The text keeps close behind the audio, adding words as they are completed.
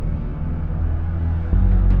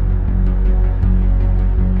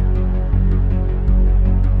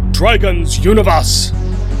Dragons Universe.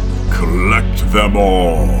 Collect them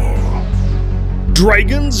all.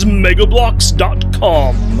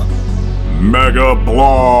 DragonsMegaBlocks.com. Mega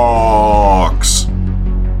Blocks.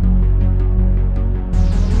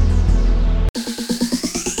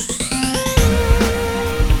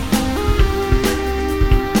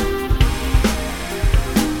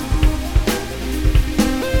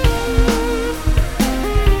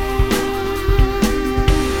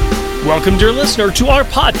 Welcome, dear listener, to our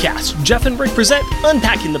podcast. Jeff and Rick present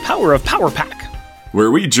Unpacking the Power of Power Pack,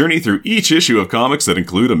 where we journey through each issue of comics that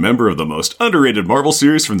include a member of the most underrated Marvel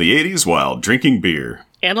series from the 80s while drinking beer.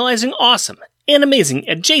 Analyzing awesome and amazing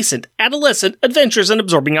adjacent adolescent adventures and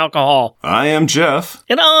absorbing alcohol. I am Jeff.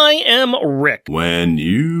 And I am Rick. When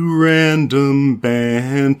you random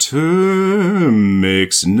banter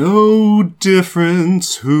makes no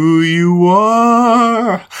difference who you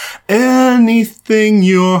are, anything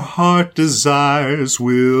your heart desires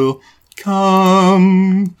will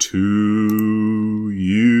come to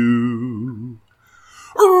you.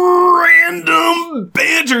 Random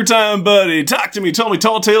banter time, buddy. Talk to me, tell me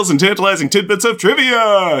tall tales and tantalizing tidbits of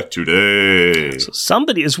trivia today. So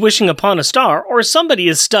somebody is wishing upon a star, or somebody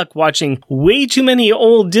is stuck watching way too many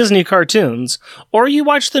old Disney cartoons, or you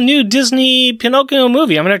watch the new Disney Pinocchio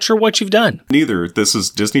movie. I'm not sure what you've done. Neither. This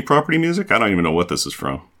is Disney property music? I don't even know what this is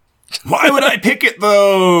from. Why would I pick it,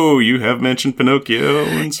 though? You have mentioned Pinocchio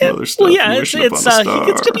and some other stuff. Well, yeah, he gets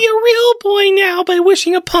to be a real boy now by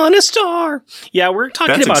wishing upon a star. Yeah, we're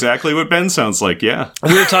talking about... That's about... exactly what Ben sounds like, yeah.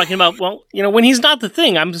 We were talking about, well, when he's not the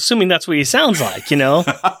Thing, I'm assuming that's what he sounds like,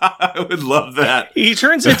 I would love that. He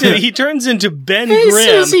turns into Ben Grimm,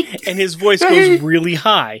 Susie. And his voice goes really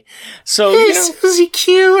high. So, Susie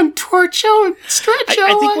Q and Torcho and Stretcho.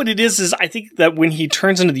 I think what it is I think that when he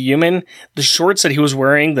turns into the human, the shorts that he was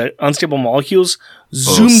wearing, the unstable molecules,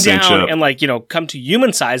 zoom down and come to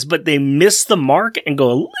human size, but they miss the mark and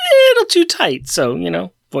go a little too tight. So,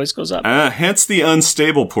 voice goes up. Hence the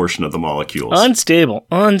unstable portion of the molecules. Unstable.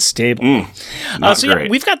 Not great. Yeah,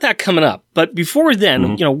 we've got that coming up. But before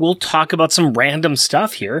then, we'll talk about some random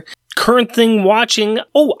stuff here. Current thing watching.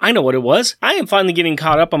 Oh, I know what it was. I am finally getting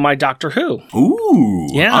caught up on my Doctor Who. Ooh.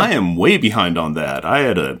 Yeah. I am way behind on that.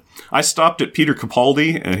 I stopped at Peter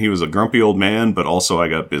Capaldi, and he was a grumpy old man, but also I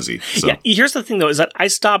got busy. So. Yeah, here's the thing, though, is that I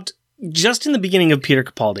stopped just in the beginning of Peter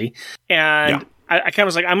Capaldi, and I kind of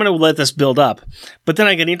was like, I'm going to let this build up. But then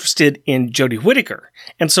I got interested in Jodie Whittaker.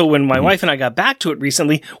 And so when my wife and I got back to it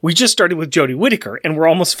recently, we just started with Jodie Whittaker, and we're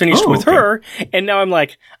almost finished with her. And now I'm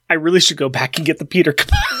like, I really should go back and get the Peter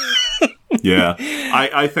Capaldi. Yeah,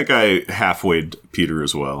 I think I halfwayed Peter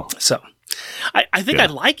as well. So I think I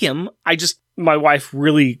like him. My wife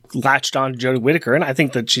really latched on to Jodie Whittaker, and I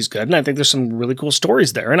think that she's good, and I think there's some really cool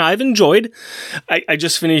stories there, and I've enjoyed. I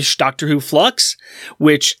just finished Doctor Who Flux,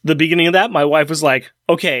 which the beginning of that, my wife was like,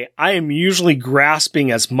 okay, I am usually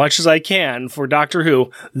grasping as much as I can for Doctor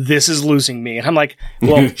Who. This is losing me. And I'm like,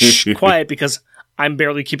 well, shh, quiet, because I'm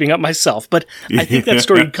barely keeping up myself. But I think that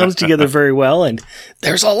story comes together very well, and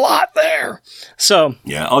there's a lot there. So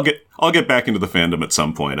yeah, I'll get back into the fandom at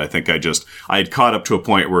some point. I think I had caught up to a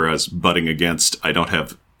point where I was butting against, I don't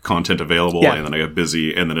have content available, and then I got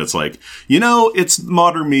busy, and then it's like, it's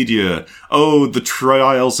modern media. Oh, the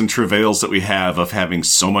trials and travails that we have of having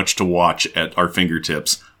so much to watch at our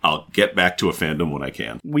fingertips. I'll get back to a fandom when I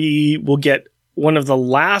can. We will get one of the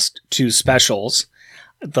last two specials.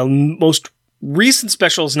 The most recent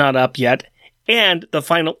special is not up yet, and the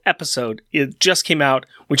final episode, it just came out,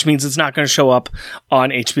 which means it's not going to show up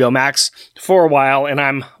on HBO Max for a while, and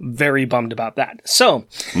I'm very bummed about that. So,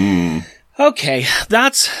 okay,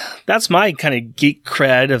 that's my kind of geek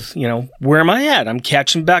cred of, where am I at? I'm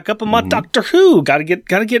catching back up on my Doctor Who. Gotta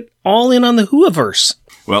get all in on the Whoviverse.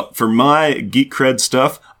 Well, for my geek cred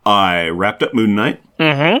stuff, I wrapped up Moon Knight.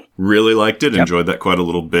 Really liked it. Enjoyed that quite a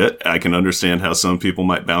little bit. I can understand how some people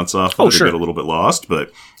might bounce off of it or get a little bit lost,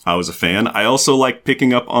 but I was a fan. I also like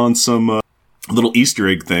picking up on some little Easter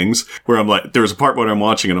egg things where I'm like, there was a part where I'm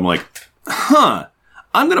watching and I'm like,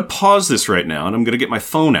 I'm going to pause this right now, and I'm going to get my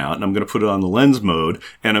phone out, and I'm going to put it on the lens mode,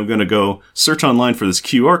 and I'm going to go search online for this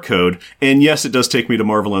QR code. And yes, it does take me to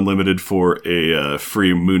Marvel Unlimited for a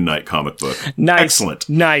free Moon Knight comic book. Nice. Excellent.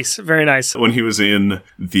 Nice. Very nice. When he was in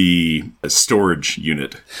the storage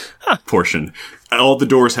unit portion, all the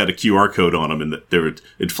doors had a QR code on them, and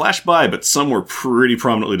it'd flash by, but some were pretty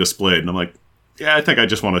prominently displayed. And I'm like, yeah, I think I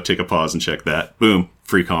just want to take a pause and check that. Boom.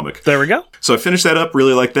 Free comic. There we go. So I finished that up.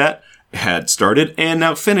 Really like that. Had started and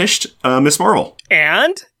now finished Miss Marvel.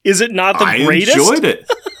 And is it not the greatest? I enjoyed it.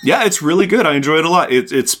 Yeah, it's really good. I enjoy it a lot.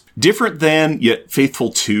 It's different than, yet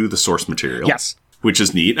faithful to the source material. Yes. which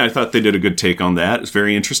is neat. I thought they did a good take on that. It's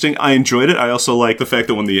very interesting. I enjoyed it. I also like the fact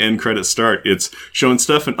that when the end credits start, it's showing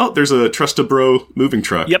stuff and, oh, there's a Trust-a-Bro moving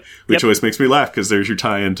truck, which always makes me laugh because there's your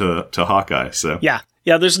tie-in to Hawkeye. So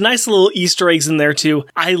Yeah, there's nice little Easter eggs in there too.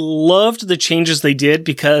 I loved the changes they did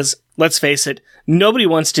because, let's face it, nobody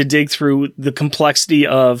wants to dig through the complexity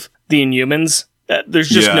of the Inhumans. There's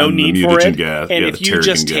just no need for it. Gas. And if you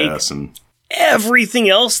just take everything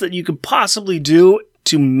else that you could possibly do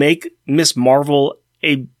to make Miss Marvel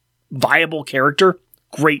a viable character,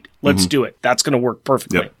 great, let's do it. That's going to work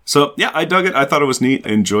perfectly. Yep. So, yeah, I dug it. I thought it was neat. I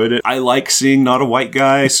enjoyed it. I like seeing not a white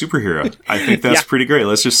guy superhero. I think that's pretty great.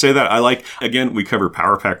 Let's just say that. I like, again, we cover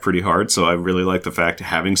Power Pack pretty hard, so I really like the fact of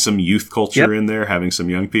having some youth culture in there, having some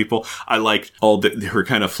young people. I like all her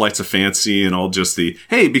kind of flights of fancy and all just the,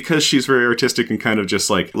 hey, because she's very artistic and kind of just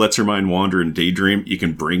like lets her mind wander and daydream, you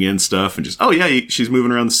can bring in stuff and just, oh, yeah, she's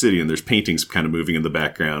moving around the city and there's paintings kind of moving in the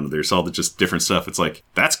background. There's all the just different stuff. It's like,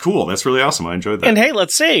 that's cool. That's really awesome. I enjoyed that. And hey,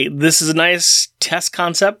 let's say this is a nice test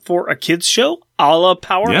concept for a kids show, a la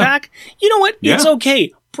Power Pack. You know what? It's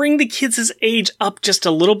okay. Bring the kids' age up just a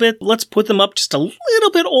little bit. Let's put them up just a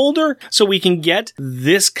little bit older so we can get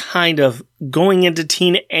this kind of going into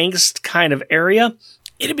teen angst kind of area.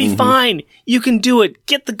 It'll be fine. You can do it.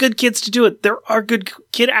 Get the good kids to do it. There are good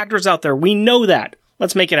kid actors out there. We know that.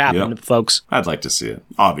 Let's make it happen, folks. I'd like to see it.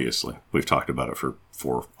 Obviously. We've talked about it for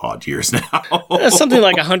 4 odd years now. Something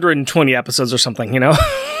like 120 episodes or something, you know?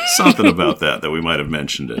 Something about that we might have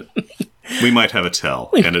mentioned it. We might have a tell,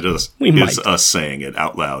 and it is us saying it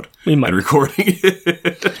out loud and recording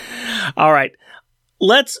it. All right.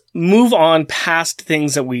 Let's move on past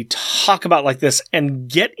things that we talk about like this and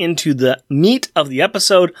get into the meat of the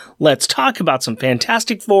episode. Let's talk about some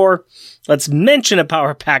Fantastic Four. Let's mention a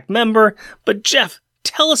Power Pack member. But Jeff,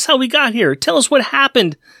 tell us how we got here. Tell us what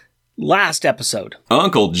happened last episode.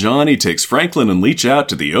 Uncle Johnny takes Franklin and Leech out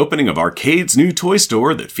to the opening of Arcade's new toy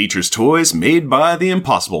store that features toys made by the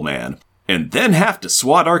Impossible Man, and then have to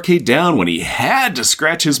swat Arcade down when he had to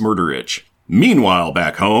scratch his murder itch. Meanwhile,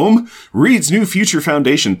 back home, Reed's new Future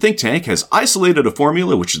Foundation think tank has isolated a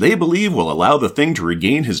formula which they believe will allow the Thing to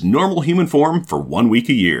regain his normal human form for 1 week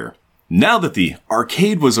a year. Now that the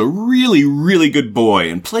Arcade was a really, really good boy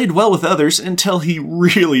and played well with others until he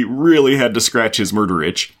really, really had to scratch his murder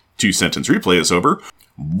itch, 2-sentence replay is over.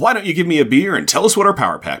 Why don't you give me a beer and tell us what our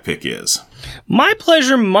Power Pack pick is? My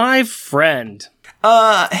pleasure, my friend.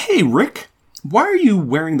 Hey, Rick. Why are you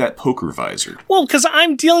wearing that poker visor? Well, because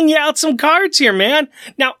I'm dealing you out some cards here, man.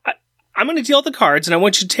 Now, I'm going to deal out the cards, and I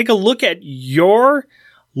want you to take a look at your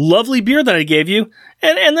lovely beer that I gave you,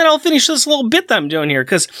 and then I'll finish this little bit that I'm doing here,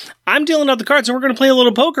 because I'm dealing out the cards, and we're going to play a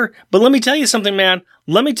little poker. But let me tell you something, man.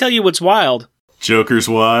 Let me tell you what's wild. Joker's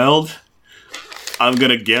Wild? I'm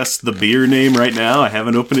going to guess the beer name right now. I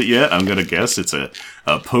haven't opened it yet. I'm going to guess it's a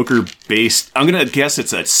poker-based... I'm going to guess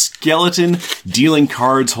it's a skeleton dealing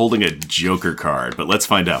cards holding a Joker card. But let's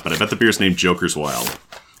find out. But I bet the beer's named Joker's Wild.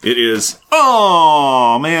 It is...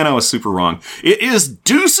 Oh, man, I was super wrong. It is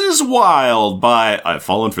Deuces Wild by... I've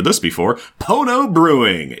fallen for this before. Pono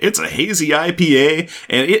Brewing. It's a hazy IPA,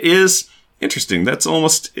 and it is... Interesting. That's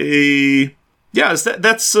almost a... Yeah,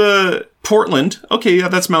 that's Portland. Okay, yeah,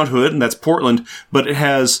 that's Mount Hood, and that's Portland, but it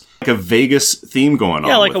has like a Vegas theme going on.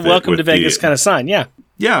 Yeah, like a Welcome to Vegas kind of sign, yeah.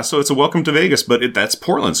 Yeah, so it's a Welcome to Vegas, but that's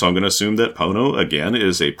Portland, so I'm going to assume that Pono, again,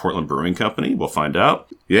 is a Portland brewing company. We'll find out.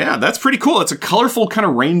 Yeah, that's pretty cool. It's a colorful kind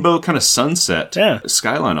of rainbow kind of sunset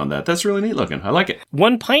skyline on that. That's really neat looking. I like it.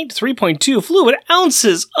 1 pint, 3.2 fluid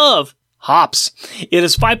ounces of hops. It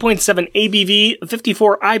is 5.7 ABV,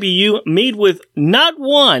 54 IBU, made with not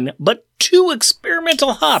one, but 2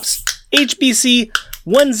 experimental hops. HBC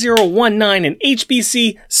 1019 and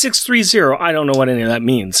HBC 630. I don't know what any of that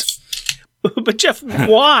means. But Jeff,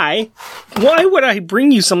 why would I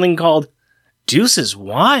bring you something called Deuces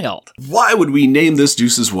Wild? Why would we name this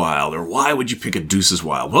Deuces Wild, or why would you pick a Deuces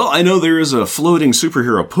Wild? Well, I know there is a floating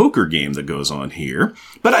superhero poker game that goes on here,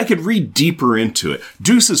 but I could read deeper into it.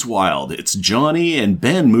 Deuces Wild, it's Johnny and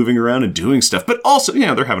Ben moving around and doing stuff, but also,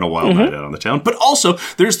 they're having a wild night out on the town, but also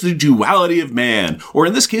there's the duality of man, or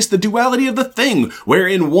in this case, the duality of the Thing, where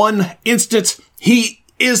in one instance, he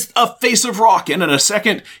is a face of rock, and in a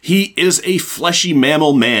second, he is a fleshy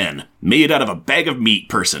mammal man made out of a bag of meat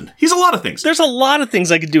person. He's a lot of things. There's a lot of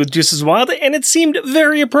things I could do with Deuces Wild, and it seemed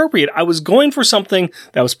very appropriate. I was going for something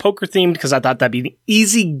that was poker-themed, because I thought that'd be an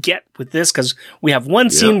easy get with this, because we have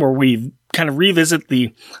one scene where we kind of revisit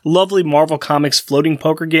the lovely Marvel Comics floating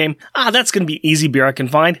poker game. That's going to be easy beer I can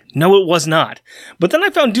find. No, it was not. But then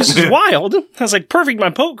I found Deuces Wild. I was like, perfect,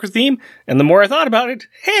 my poker theme. And the more I thought about it,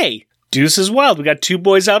 hey, Deuces Wild. We got two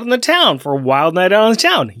boys out in the town for a wild night out in the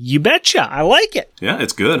town. You betcha. I like it. Yeah,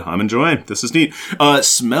 it's good. I'm enjoying. This is neat.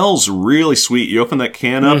 Smells really sweet. You open that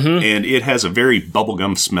can up, and it has a very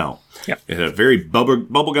bubblegum smell. Yeah. It had very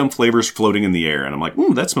bubblegum flavors floating in the air, and I'm like,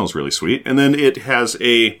 that smells really sweet. And then it has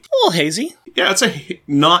a little hazy. Yeah, it's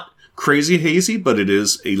not crazy hazy, but it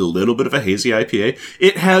is a little bit of a hazy IPA.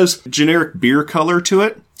 It has generic beer color to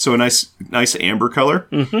it, so a nice amber color.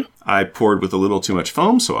 I poured with a little too much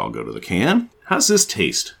foam, so I'll go to the can. How's this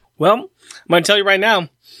taste? Well, I'm going to tell you right now,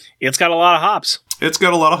 it's got a lot of hops. It's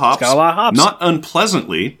got a lot of hops. Not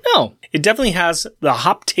unpleasantly. No, it definitely has the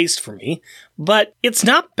hop taste for me, but it's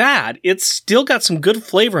not bad. It's still got some good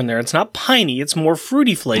flavor in there. It's not piney. It's more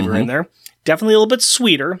fruity flavor in there. Definitely a little bit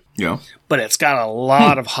sweeter. Yeah. But it's got a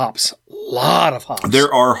lot of hops.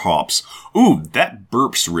 There are hops. Ooh, that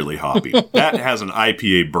burp's really hoppy. That has an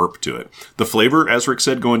IPA burp to it. The flavor, as Rick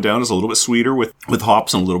said, going down is a little bit sweeter with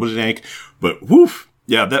hops and a little bit of dank. But woof.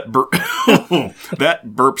 Yeah, that burp that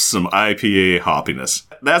burps some IPA hoppiness.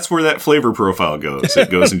 That's where that flavor profile goes. It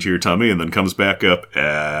goes into your tummy and then comes back up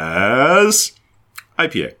as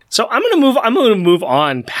IPA. So I'm gonna move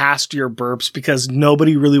on past your burps because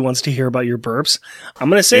nobody really wants to hear about your burps. I'm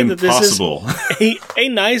gonna say that this is it'll be a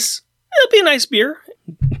nice beer.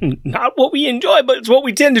 Not what we enjoy, but it's what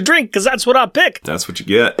we tend to drink because that's what I pick. That's what you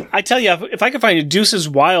get. I tell you, if I could find a Deuces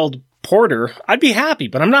Wild porter, I'd be happy,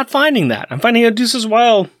 but I'm not finding that. I'm finding a Deuces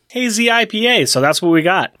Wild hazy IPA, so that's what we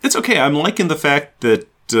got. It's okay. I'm liking the fact that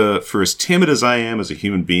for as timid as I am as a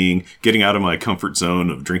human being, getting out of my comfort zone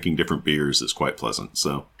of drinking different beers is quite pleasant.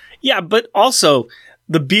 So yeah, but also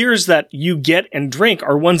the beers that you get and drink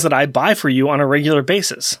are ones that I buy for you on a regular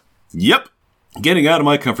basis. Yep. Getting out of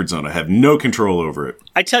my comfort zone. I have no control over it.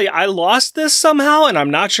 I tell you, I lost this somehow, and I'm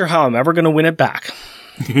not sure how I'm ever going to win it back.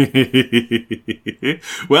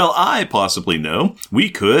 Well, I possibly know. We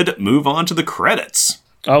could move on to the credits.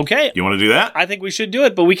 Okay. You want to do that? I think we should do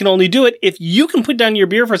it, but we can only do it if you can put down your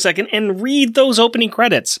beer for a second and read those opening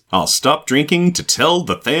credits. I'll stop drinking to tell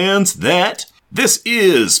the fans that this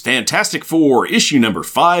is Fantastic Four, issue number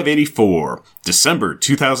 584, December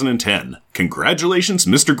 2010. Congratulations,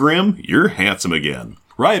 Mr. Grimm, you're handsome again.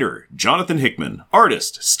 Writer, Jonathan Hickman.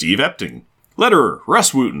 Artist, Steve Epting. Letterer,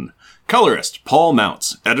 Russ Wooten. Colorist, Paul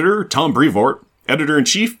Mounts. Editor, Tom Brevoort.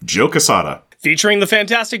 Editor-in-Chief, Joe Quesada. Featuring the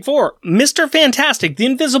Fantastic Four, Mr. Fantastic, the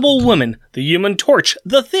Invisible Woman, the Human Torch,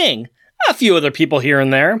 the Thing, a few other people here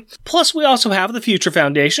and there. Plus, we also have the Future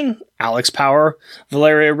Foundation, Alex Power,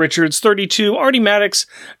 Valeria Richards, 32, Artie Maddox,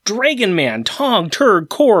 Dragon Man, Tong, Turd,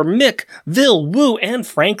 Core, Mick, Vil, Woo, and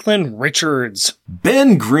Franklin Richards.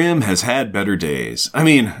 Ben Grimm has had better days. I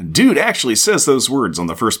mean, dude actually says those words on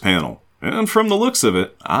the first panel. And from the looks of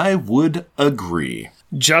it, I would agree.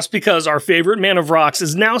 Just because our favorite man of rocks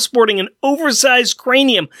is now sporting an oversized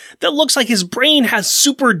cranium that looks like his brain has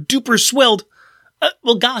super duper swelled.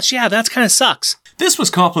 Well, gosh, yeah, that kind of sucks. This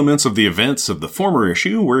was compliments of the events of the former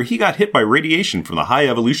issue where he got hit by radiation from the High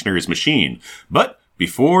Evolutionary's machine. But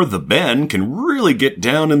before the Ben can really get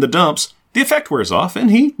down in the dumps, the effect wears off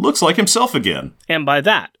and he looks like himself again. And by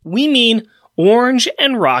that, we mean orange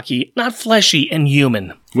and rocky, not fleshy and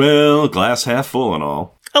human. Well, glass half full and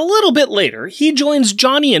all. A little bit later, he joins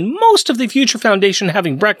Johnny and most of the Future Foundation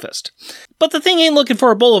having breakfast. But the Thing ain't looking for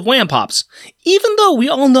a bowl of Wham Pops, even though we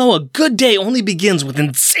all know a good day only begins with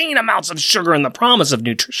insane amounts of sugar and the promise of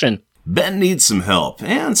nutrition. Ben needs some help,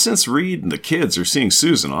 and since Reed and the kids are seeing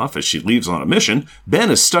Susan off as she leaves on a mission, Ben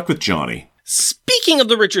is stuck with Johnny. Speaking of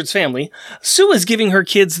the Richards family, Sue is giving her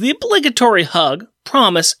kids the obligatory hug,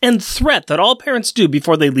 promise, and threat that all parents do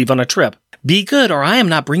before they leave on a trip. Be good, or I am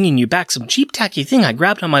not bringing you back some cheap tacky thing I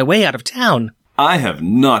grabbed on my way out of town. I have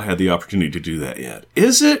not had the opportunity to do that yet.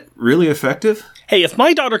 Is it really effective? Hey, if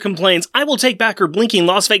my daughter complains, I will take back her blinking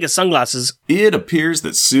Las Vegas sunglasses. It appears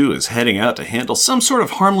that Sue is heading out to handle some sort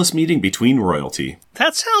of harmless meeting between royalty.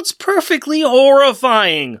 That sounds perfectly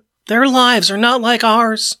horrifying. Their lives are not like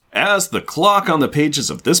ours. As the clock on the pages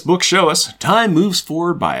of this book show us, time moves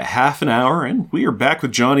forward by a half an hour, and we are back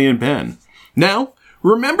with Johnny and Ben. Now,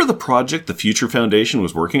 remember the project the Future Foundation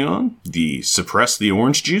was working on? The Suppress the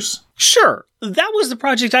Orange Juice? Sure. That was the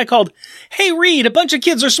project I called, Hey Reed, a bunch of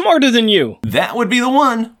kids are smarter than you. That would be the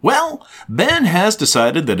one. Well, Ben has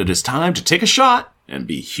decided that it is time to take a shot and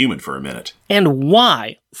be human for a minute. And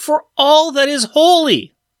why, for all that is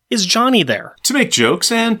holy, is Johnny there? To make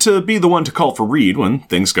jokes and to be the one to call for Reed when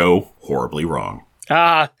things go horribly wrong.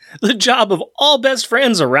 Ah, the job of all best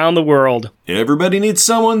friends around the world. Everybody needs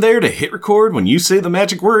someone there to hit record when you say the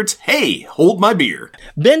magic words, hey, hold my beer.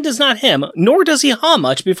 Ben does not hem, nor does he haw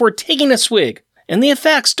much before taking a swig, and the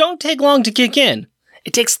effects don't take long to kick in.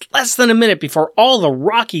 It takes less than a minute before all the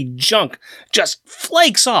rocky junk just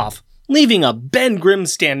flakes off, leaving a Ben Grimm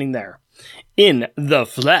standing there, in the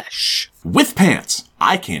flesh. With pants.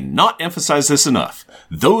 I cannot emphasize this enough.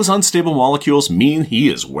 Those unstable molecules mean he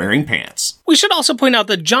is wearing pants. We should also point out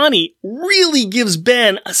that Johnny really gives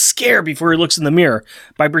Ben a scare before he looks in the mirror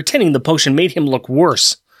by pretending the potion made him look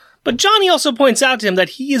worse. But Johnny also points out to him that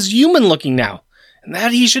he is human looking now, and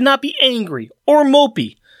that he should not be angry or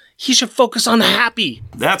mopey. He should focus on the happy.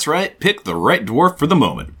 That's right, pick the right dwarf for the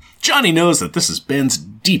moment. Johnny knows that this is Ben's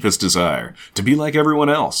deepest desire, to be like everyone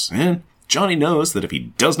else, and Johnny knows that if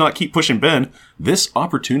he does not keep pushing Ben, this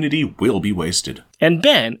opportunity will be wasted. And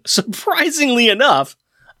Ben, surprisingly enough,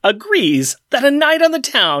 agrees that a night on the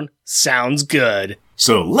town sounds good.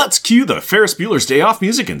 So let's cue the Ferris Bueller's Day Off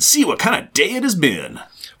music and see what kind of day it has been.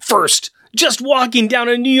 First, just walking down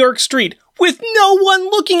a New York street with no one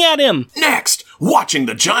looking at him. Next, watching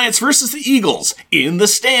the Giants versus the Eagles in the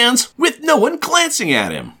stands with no one glancing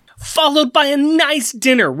at him. Followed by a nice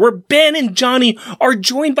dinner where Ben and Johnny are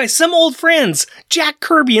joined by some old friends, Jack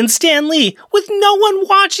Kirby and Stan Lee, with no one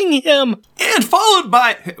watching him. And followed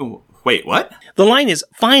by... Wait, what? The line is,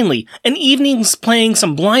 finally, an evening's playing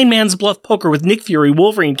some blind man's bluff poker with Nick Fury,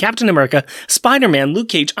 Wolverine, Captain America, Spider-Man, Luke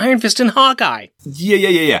Cage, Iron Fist, and Hawkeye.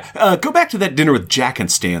 Yeah. Go back to that dinner with Jack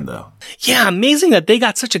and Stan, though. Yeah, amazing that they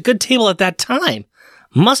got such a good table at that time.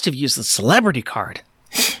 Must have used the celebrity card.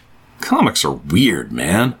 Comics are weird,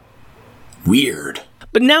 man. Weird.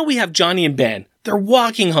 But now we have Johnny and Ben. They're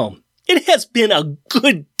walking home. It has been a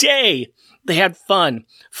good day. They had fun,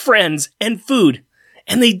 friends, and food.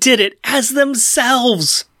 And they did it as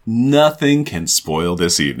themselves. Nothing can spoil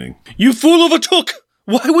this evening. You fool of a took!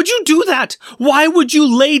 Why would you do that? Why would you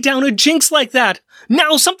lay down a jinx like that?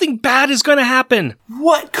 Now something bad is going to happen.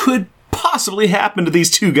 What could possibly happen to these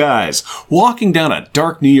two guys walking down a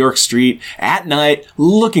dark New York street at night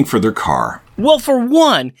looking for their car? Well, for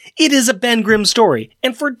one, it is a Ben Grimm story.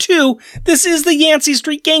 And for two, this is the Yancey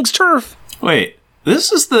Street Gang's turf. Wait,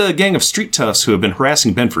 this is the gang of street toughs who have been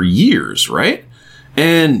harassing Ben for years, right?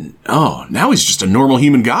 And, now he's just a normal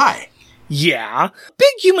human guy. Yeah,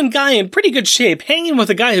 big human guy in pretty good shape, hanging with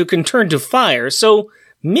a guy who can turn to fire, so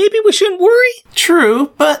maybe we shouldn't worry?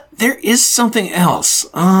 True, but there is something else.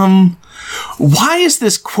 Why is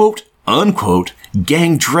this quote-unquote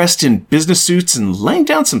gang dressed in business suits and laying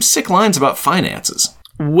down some sick lines about finances?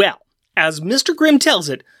 Well, as Mr. Grimm tells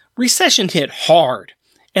it, recession hit hard.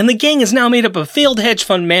 And the gang is now made up of failed hedge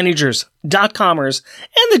fund managers, dot-commers,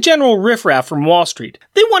 and the general riffraff from Wall Street.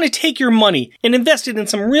 They want to take your money and invest it in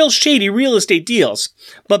some real shady real estate deals.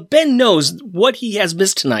 But Ben knows what he has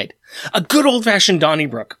missed tonight. A good old-fashioned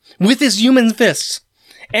Donnybrook, with his human fists.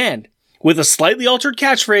 And, with a slightly altered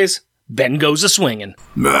catchphrase, Ben goes a-swinging.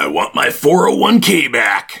 I want my 401k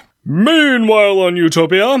back. Meanwhile on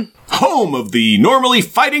Utopia, home of the normally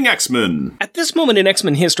fighting X-Men. At this moment in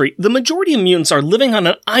X-Men history, the majority of mutants are living on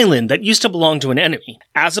an island that used to belong to an enemy,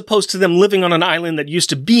 as opposed to them living on an island that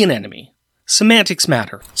used to be an enemy. Semantics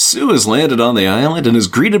matter. Sue has landed on the island and is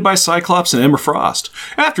greeted by Cyclops and Emma Frost.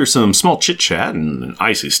 After some small chit-chat and an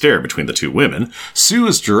icy stare between the two women, Sue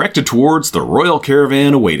is directed towards the royal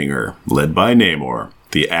caravan awaiting her, led by Namor,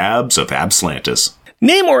 the abs of Abslantis.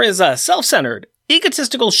 Namor is a self-centered,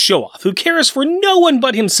 egotistical show-off who cares for no one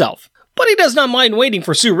but himself. But he does not mind waiting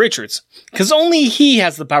for Sue Richards, because only he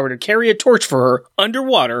has the power to carry a torch for her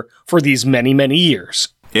underwater for these many, many years.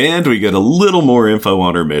 And we get a little more info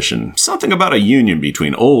on her mission. Something about a union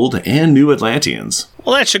between old and new Atlanteans.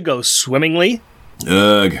 Well, that should go swimmingly.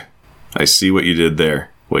 Ugh. I see what you did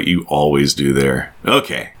there. What you always do there.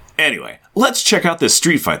 Okay. Anyway, let's check out this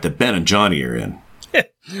street fight that Ben and Johnny are in.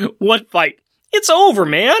 What fight? It's over,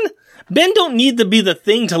 man! Ben don't need to be the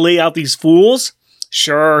thing to lay out these fools.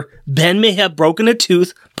 Sure, Ben may have broken a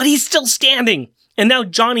tooth, but he's still standing. And now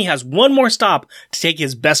Johnny has one more stop to take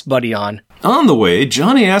his best buddy on. On the way,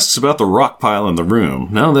 Johnny asks about the rock pile in the room.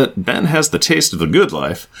 Now that Ben has the taste of the good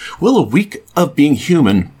life, will a week of being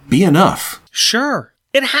human be enough? Sure,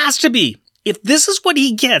 it has to be. If this is what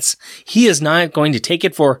he gets, he is not going to take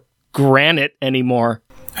it for granted anymore.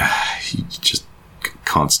 Just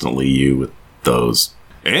constantly you with those.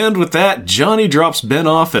 And with that, Johnny drops Ben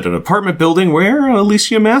off at an apartment building where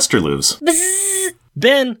Alicia Master lives. Bzzz.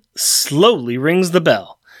 Ben slowly rings the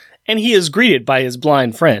bell, and he is greeted by his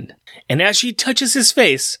blind friend. And as she touches his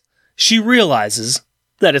face, she realizes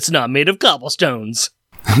that it's not made of cobblestones.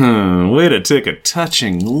 Way to take a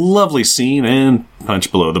touching, lovely scene and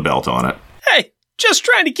punch below the belt on it. Hey, just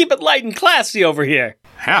trying to keep it light and classy over here.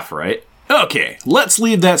 Half right. Okay, let's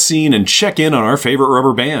leave that scene and check in on our favorite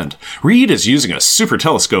rubber band. Reed is using a super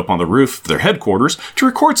telescope on the roof of their headquarters to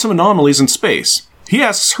record some anomalies in space. He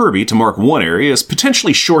asks Herbie to mark one area as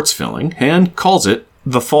potentially shorts filling and calls it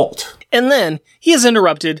the fault. And then he is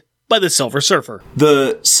interrupted by the Silver Surfer.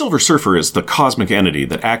 The Silver Surfer is the cosmic entity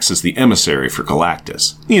that acts as the emissary for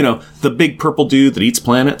Galactus. You know, the big purple dude that eats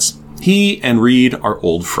planets. He and Reed are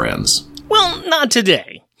old friends. Well, not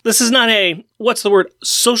today. This is not a,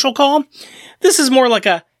 social call? This is more like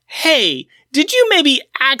a, hey, did you maybe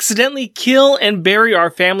accidentally kill and bury our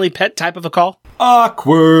family pet type of a call?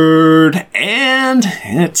 Awkward. And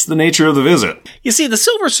it's the nature of the visit. You see, the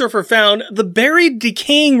Silver Surfer found the buried,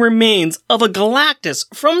 decaying remains of a Galactus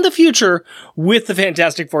from the future with the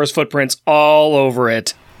Fantastic Four's footprints all over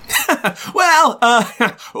it. Well,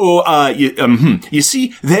 you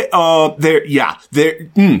see, there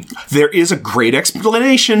is a great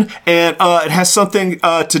explanation, and it has something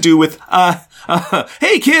to do with,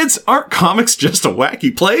 hey kids, aren't comics just a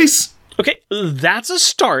wacky place? Okay, that's a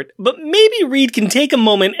start, but maybe Reed can take a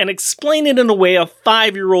moment and explain it in a way a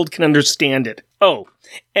 5-year-old can understand it. Oh,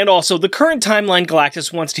 and also, the current timeline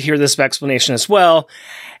Galactus wants to hear this explanation as well,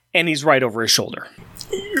 and he's right over his shoulder.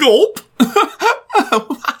 Gulp!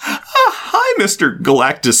 Hi, Mr.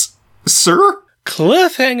 Galactus, sir.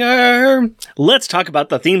 Cliffhanger! Let's talk about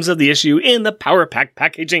the themes of the issue in the Power Pack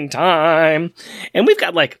packaging time. And we've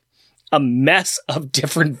got like a mess of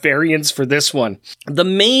different variants for this one. The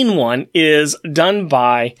main one is done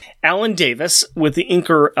by Alan Davis with the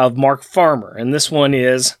inker of Mark Farmer. And this one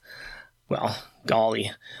is, well,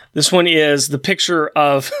 golly. This one is the picture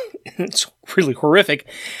of, it's really horrific,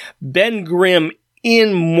 Ben Grimm in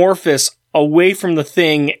Morphus away from the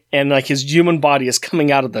Thing, and like his human body is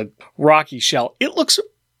coming out of the rocky shell. It looks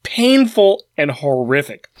painful and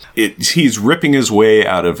horrific. He's ripping his way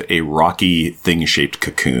out of a rocky Thing-shaped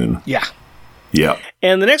cocoon. Yeah. Yeah.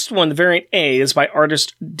 And the next one, the variant A, is by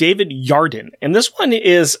artist David Yardin. And this one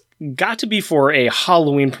is got to be for a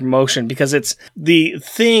Halloween promotion because it's the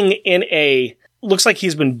Thing in a... looks like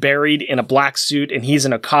he's been buried in a black suit and he's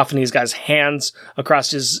in a coffin. He's got his hands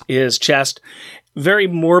across his chest. Very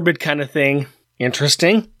morbid kind of thing.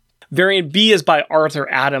 Interesting. Variant B is by Arthur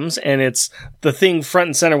Adams, and it's the Thing front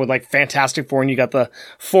and center with like Fantastic Four, and you got the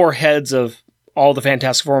 4 heads of all the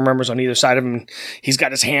Fantastic Four members on either side of him. He's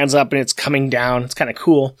got his hands up and it's coming down. It's kind of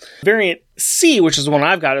cool. Variant C, which is the one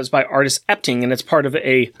I've got, is by artist Epting, and it's part of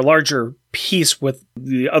a larger piece with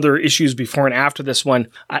the other issues before and after this one.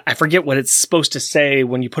 I forget what it's supposed to say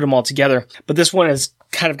when you put them all together, but this one is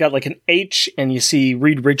kind of got like an H, and you see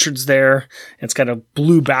Reed Richards there. It's got a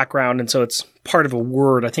blue background, and so it's part of a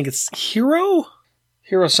word. I think it's hero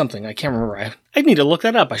something. I can't remember. I need to look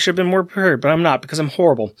that up. I should have been more prepared, but I'm not because I'm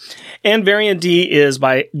horrible. And variant D is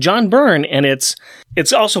by John Byrne, and it's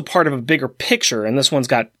also part of a bigger picture. And this one's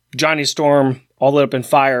got Johnny Storm all lit up in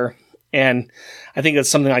fire, and I think it's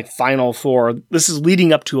something like Final Four. This is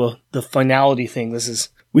leading up to the finality thing.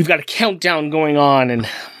 We've got a countdown going on, and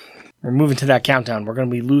we're moving to that countdown. We're going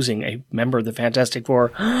to be losing a member of the Fantastic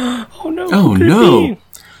Four. Oh no! Oh no!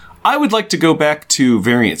 I would like to go back to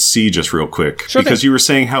variant C just real quick, sure because thing. You were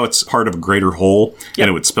saying how it's part of a greater whole, and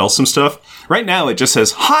it would spell some stuff. Right now, it just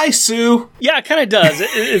says, "Hi, Sue." Yeah, it kind of does.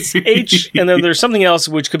 It's H, and then there's something else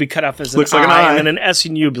which could be cut off as Looks an like an I, and then an S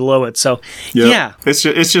and U below it. So, yep. Yeah. It's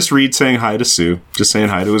just Reed saying hi to Sue. Just saying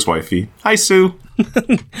hi to his wifey. Hi, Sue.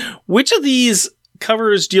 Which of these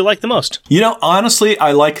covers do you like the most? You know, honestly,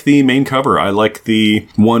 I like the main cover. I like the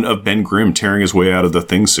one of Ben Grimm tearing his way out of the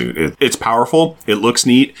Thing suit. It's powerful, it looks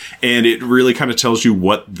neat, and it really kind of tells you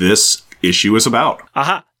what this issue is about.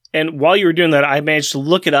 Aha. And while you were doing that, I managed to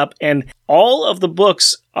look it up, and all of the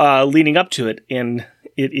books leading up to it, and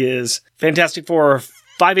it is Fantastic Four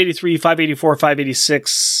 583, 584,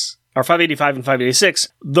 586, or 585 and 586.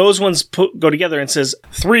 Those ones go together and says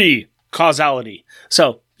 3 causality.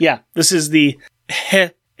 So, yeah, this is the he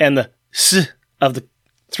and the s of the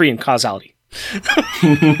 3 in causality.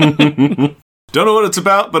 Don't know what it's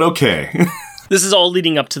about, but okay. This is all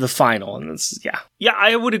leading up to the final, and yeah,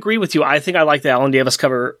 I would agree with you. I think I like the Alan Davis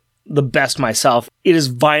cover the best myself. It is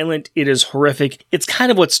violent, it is horrific. It's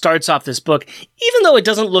kind of what starts off this book, even though it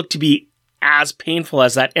doesn't look to be as painful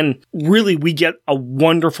as that. And really, we get a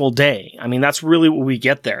wonderful day. I mean, that's really what we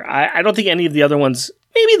get there. I don't think any of the other ones.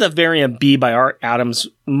 Maybe the variant B by Art Adams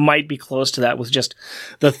might be close to that with just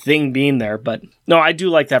the Thing being there. But no, I do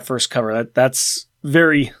like that first cover. That's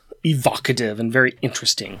very evocative and very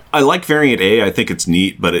interesting. I like variant A. I think it's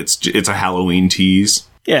neat, but it's a Halloween tease.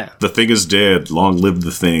 Yeah. The Thing is dead. Long live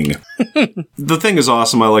the Thing. The Thing is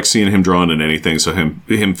awesome. I like seeing him drawn in anything, so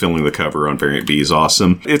him filling the cover on Variant B is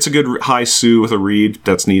awesome. It's a good high Sue with a Reed.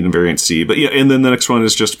 That's neat in Variant C. But yeah, and then the next one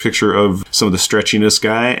is just a picture of some of the stretchiness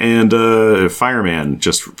guy and Fireman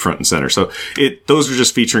just front and center. So those are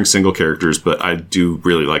just featuring single characters, but I do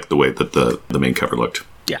really like the way that the main cover looked.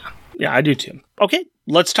 Yeah. Yeah, I do too. Okay,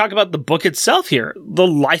 let's talk about the book itself here. The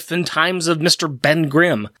Life and Times of Mr. Ben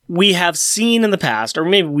Grimm. We have seen in the past, or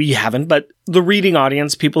maybe we haven't, but the reading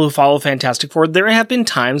audience, people who follow Fantastic Four, there have been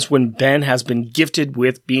times when Ben has been gifted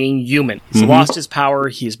with being human. He's lost his power,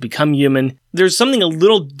 he's become human. There's something a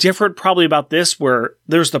little different probably about this, where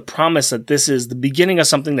there's the promise that this is the beginning of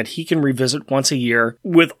something that he can revisit once a year.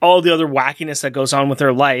 With all the other wackiness that goes on with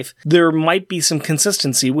their life, there might be some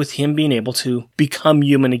consistency with him being able to become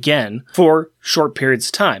human again for short periods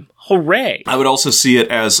of time. Hooray. I would also see it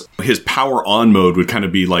as his power on mode would kind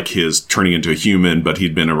of be like his turning into a human, but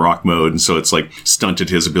he'd been in rock mode, and so it's like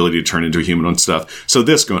stunted his ability to turn into a human and stuff. So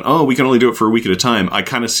this going, we can only do it for a week at a time. I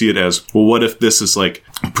kind of see it as, well, what if this is like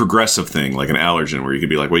a progressive thing, like an allergen, where you could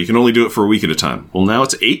be like, well, you can only do it for a week at a time. Well, now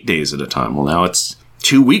it's 8 days at a time. Well, now it's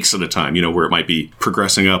 2 weeks at a time, where it might be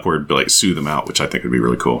progressing up or like sue them out, which I think would be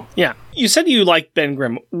really cool. Yeah. You said you like Ben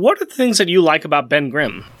Grimm. What are the things that you like about Ben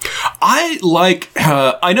Grimm? I like,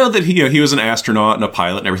 I know that he was an astronaut and a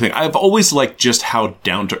pilot and everything. I've always liked just how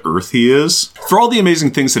down to earth he is. For all the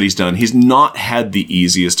amazing things that he's done, he's not had the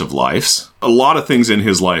easiest of lives. A lot of things in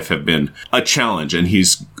his life have been a challenge, and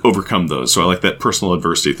he's overcome those. So I like that personal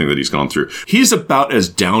adversity thing that he's gone through. He's about as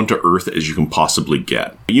down to earth as you can possibly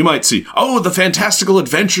get. You might see, the fantastical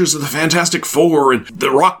adventures of the Fantastic Four and the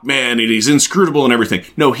Rockman, and he's inscrutable and everything.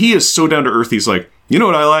 No, he is so down to earth. He's like, you know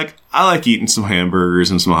what I like? I like eating some hamburgers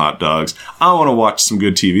and some hot dogs. I want to watch some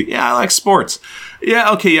good TV. Yeah, I like sports.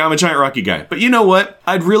 Yeah, okay, I'm a giant Rocky guy. But you know what?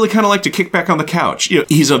 I'd really kind of like to kick back on the couch.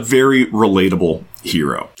 He's a very relatable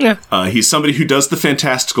hero. Yeah. He's somebody who does the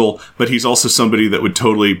fantastical, but he's also somebody that would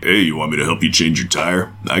totally, hey, you want me to help you change your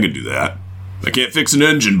tire? I can do that. I can't fix an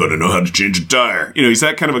engine, but I know how to change a tire. He's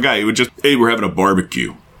that kind of a guy. He would just, hey, we're having a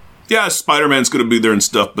barbecue. Yeah, Spider-Man's going to be there and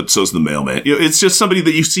stuff, but so's the mailman. It's just somebody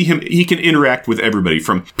that you see him, he can interact with everybody,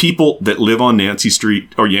 from people that live on Yancey Street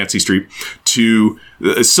to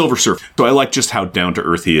Silver Surfer. So I like just how down to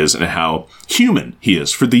earth he is and how human he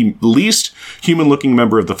is. For the least human looking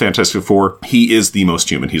member of the Fantastic Four, he is the most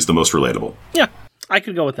human. He's the most relatable. Yeah, I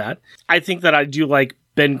could go with that. I think that I do like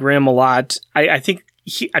Ben Grimm a lot. I think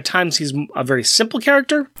at times he's a very simple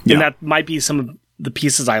character, and that might be some of the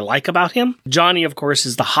pieces I like about him. Johnny, of course,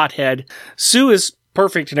 is the hothead. Sue is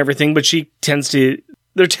perfect and everything, but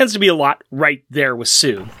there tends to be a lot right there with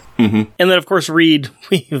Sue. Mm-hmm. And then, of course, Reed,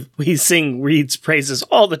 we sing Reed's praises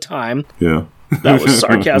all the time. Yeah. That was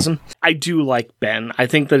sarcasm. I do like Ben. I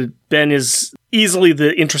think that Ben is easily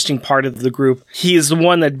the interesting part of the group. He is the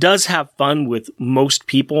one that does have fun with most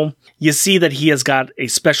people. You see that he has got a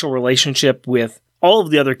special relationship with all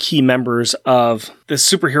of the other key members of the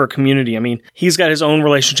superhero community. I mean, he's got his own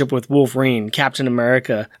relationship with Wolverine, Captain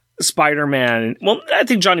America, Spider-Man. Well, I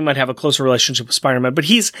think Johnny might have a closer relationship with Spider-Man, but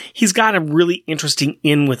he's got a really interesting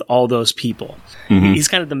in with all those people. Mm-hmm. He's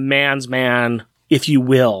kind of the man's man, if you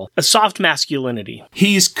will. A soft masculinity.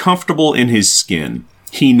 He's comfortable in his skin.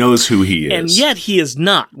 He knows who he is. And yet he is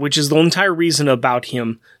not, which is the entire reason about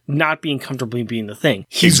him not being comfortable being the Thing.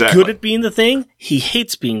 He's good at being the Thing. He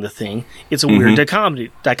hates being the Thing. It's a weird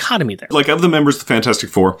dichotomy there. Like, of the members of the Fantastic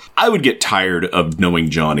Four, I would get tired of knowing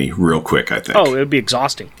Johnny real quick, I think. Oh, it would be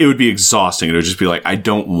exhausting. It would be exhausting. It would just be like, I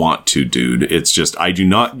don't want to, dude. It's just, I do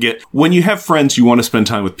not get... When you have friends, you want to spend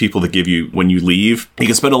time with people that give you... When you leave, you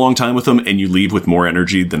can spend a long time with them, and you leave with more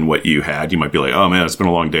energy than what you had. You might be like, oh man, it's been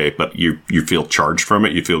a long day, but you feel charged from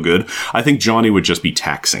it. You feel good. I think Johnny would just be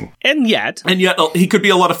taxing. And yet, he could be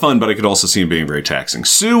a lot of fun, but I could also see him being very taxing.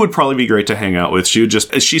 Sue would probably be great to hang out with.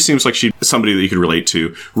 She seems like she's somebody that you could relate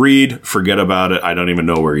to. Reed, forget about it. I don't even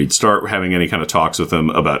know where he'd start having any kind of talks with him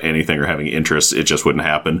about anything or having interests. It just wouldn't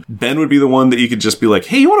happen. Ben would be the one that you could just be like,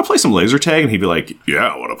 hey, you want to play some laser tag? And he'd be like, yeah,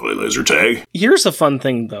 I want to play laser tag. Here's the fun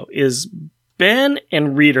thing, though, is Ben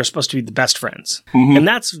and Reed are supposed to be the best friends. Mm-hmm. And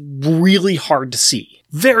that's really hard to see.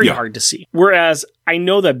 Very hard to see. Whereas I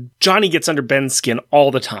know that Johnny gets under Ben's skin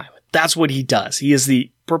all the time. That's what he does. He is the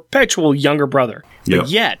perpetual younger brother. But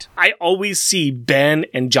yet, I always see Ben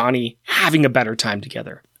and Johnny having a better time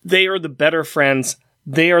together. They are the better friends.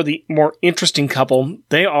 They are the more interesting couple.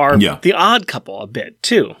 They are the odd couple a bit,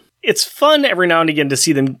 too. It's fun every now and again to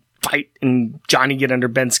see them fight and Johnny get under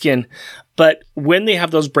Ben's skin. But when they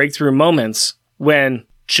have those breakthrough moments, when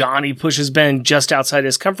Johnny pushes Ben just outside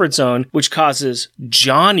his comfort zone, which causes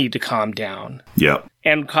Johnny to calm down. Yeah.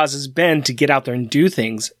 and causes Ben to get out there and do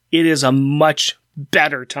things, it is a much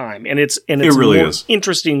better time. And it's really a more is.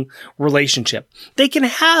 interesting relationship. They can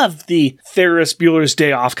have the Ferris Bueller's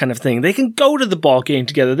Day Off kind of thing. They can go to the ball game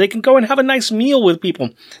together. They can go and have a nice meal with people.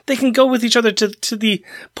 They can go with each other to the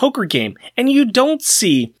poker game. And you don't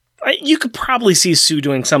see... You could probably see Sue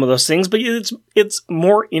doing some of those things, but it's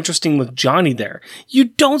more interesting with Johnny there. You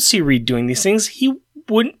don't see Reed doing these things. He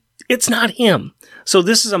wouldn't. It's not him. So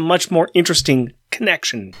this is a much more interesting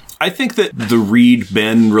connection. I think that the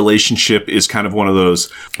Reed-Ben relationship is kind of one of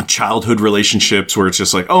those childhood relationships where it's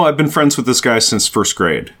just like, oh, I've been friends with this guy since first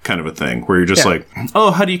grade kind of a thing, where you're just like,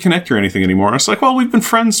 oh, how do you connect or anything anymore? And it's like, well, we've been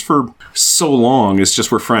friends for so long. It's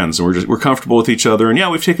just we're friends and we're comfortable with each other. And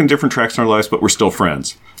yeah, we've taken different tracks in our lives, but we're still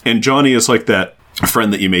friends. And Johnny is like that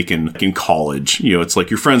friend that you make in college. You know, it's like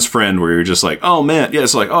your friend's friend where you're just like, oh man, yeah,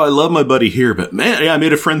 it's like, oh, I love my buddy here, but man, yeah, I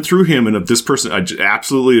made a friend through him, and of this person, I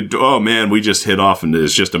absolutely, oh man, we just hit off, and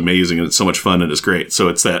it's just amazing, and it's so much fun, and it's great. So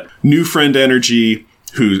it's that new friend energy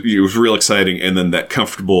it was real exciting, and then that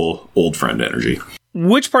comfortable old friend energy.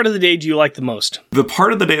 Which part of the day do you like the most? The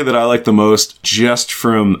part of the day that I like the most, just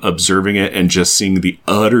from observing it and just seeing the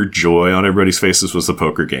utter joy on everybody's faces, was the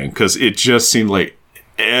poker game, because it just seemed like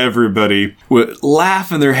everybody would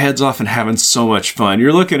laughing their heads off and having so much fun.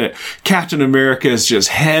 You're looking at Captain America's just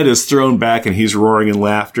head is thrown back and he's roaring in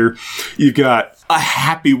laughter. You've got a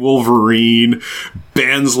happy Wolverine.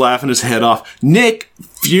 Ben's laughing his head off. Nick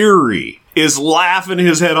Fury is laughing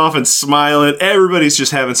his head off and smiling. Everybody's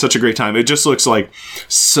just having such a great time. It just looks like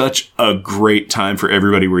such a great time for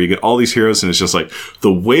everybody, where you get all these heroes and it's just like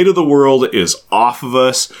the weight of the world is off of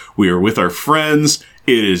us. We are with our friends.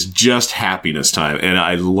 It is just happiness time, and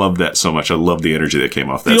I love that so much. I love the energy that came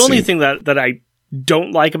off that scene. The only thing that I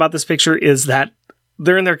don't like about this picture is that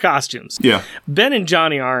they're in their costumes. Yeah. Ben and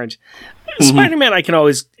Johnny aren't. Spider-Man,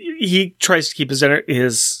 he tries to keep his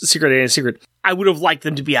secret a secret. I would have liked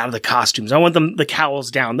them to be out of the costumes. I want the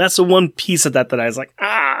cowls down. That's the one piece of that I was like,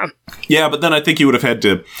 Yeah, but then I think you would have had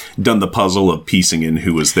to done the puzzle of piecing in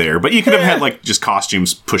who was there. But you could have had like just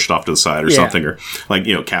costumes pushed off to the side or something, or like,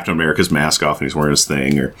 you know, Captain America's mask off and he's wearing his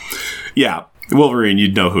thing, or Wolverine,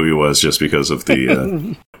 you'd know who he was just because of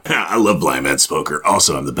the I love blind man's poker.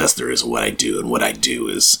 Also, I'm the best there is at what I do, and what I do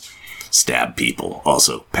is stab people.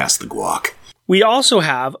 Also, pass the guac. We also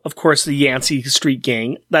have, of course, the Yancey Street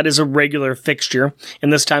Gang. That is a regular fixture.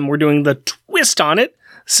 And this time we're doing the twist on it,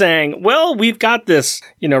 saying, well, we've got this,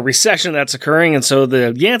 recession that's occurring. And so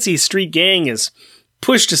the Yancey Street Gang is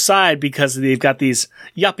pushed aside because they've got these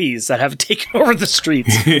yuppies that have taken over the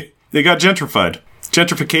streets. They got gentrified.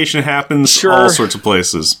 Gentrification happens all sorts of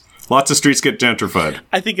places. Lots of streets get gentrified.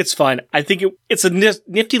 I think it's fun. I think it's a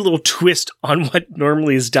nifty little twist on what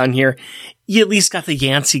normally is done here. You at least got the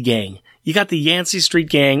Yancey Gang. You got the Yancey Street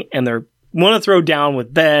Gang, and they want to throw down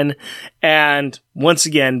with Ben. And once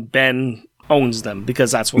again, Ben owns them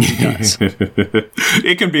because that's what he does.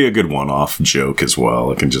 It can be a good one-off joke as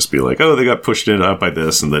well. It can just be like, oh, they got pushed out by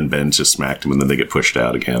this, and then Ben just smacked them, and then they get pushed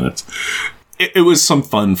out again. It was some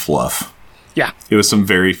fun fluff. Yeah. It was some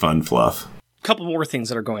very fun fluff. Couple more things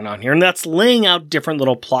that are going on here, and that's laying out different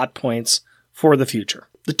little plot points for the future.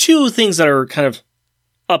 The two things that are kind of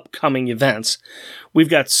upcoming events, we've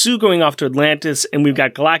got Sue going off to Atlantis, and we've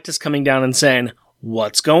got Galactus coming down and saying,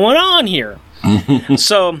 what's going on here?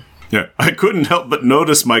 So... Yeah, I couldn't help but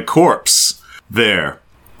notice my corpse there.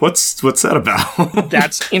 What's that about?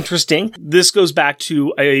 That's interesting. This goes back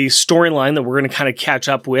to a storyline that we're going to kind of catch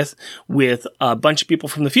up with a bunch of people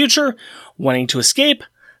from the future wanting to escape.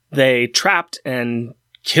 They trapped and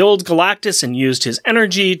killed Galactus and used his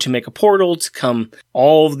energy to make a portal to come,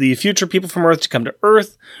 all of the future people from Earth to come to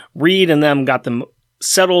Earth. Reed and them got them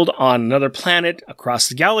settled on another planet across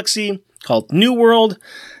the galaxy called New World.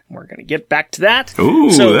 We're going to get back to that.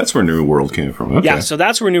 Ooh, so that's where New World came from. Okay. Yeah, so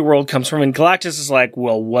that's where New World comes from. And Galactus is like,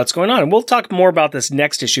 well, what's going on? And we'll talk more about this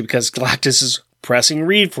next issue because Galactus is pressing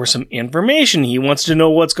Reed for some information. He wants to know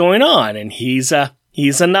what's going on. And he's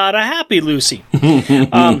not a happy Lucy.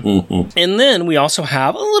 And then we also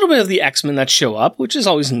have a little bit of the X-Men that show up, which is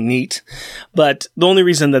always neat. But the only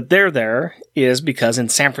reason that they're there is because in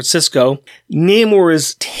San Francisco, Namor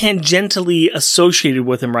is tangentially associated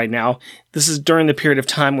with him right now. This is during the period of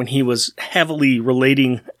time when he was heavily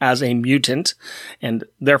relating as a mutant and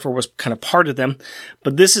therefore was kind of part of them.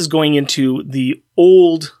 But this is going into the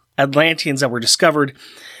old Atlanteans that were discovered.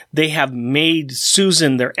 They have made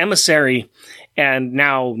Susan their emissary, and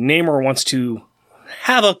now Namor wants to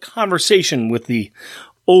have a conversation with the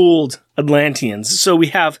old Atlanteans. So we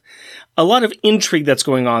have a lot of intrigue that's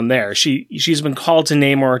going on there. She's been called to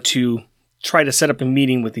Namor to try to set up a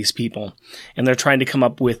meeting with these people, and they're trying to come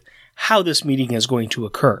up with how this meeting is going to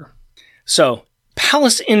occur. So,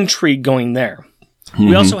 palace intrigue going there. Mm-hmm.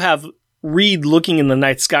 We also have Reed looking in the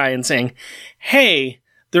night sky and saying, hey,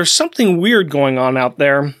 there's something weird going on out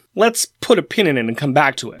there. Let's put a pin in it and come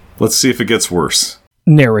back to it. Let's see if it gets worse.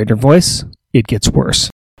 Narrator voice, it gets worse.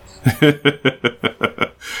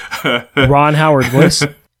 Ron Howard voice,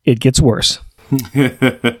 it gets worse.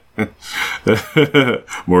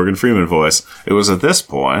 Morgan Freeman voice. It was at this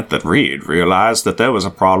point that Reed realized that there was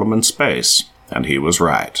a problem in space, and he was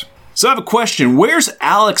right. So I have a question. Where's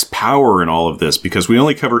Alex Power in all of this? Because we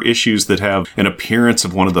only cover issues that have an appearance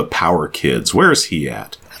of one of the Power kids. Where is he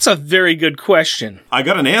at? That's a very good question. I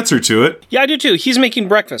got an answer to it. Yeah, I do too. He's making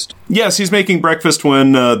breakfast. Yes, he's making breakfast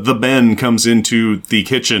when the Ben comes into the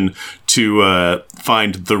kitchen to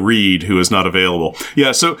find the Reed, who is not available.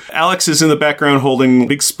 Yeah, so Alex is in the background holding a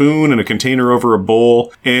big spoon and a container over a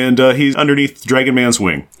bowl, and he's underneath Dragon Man's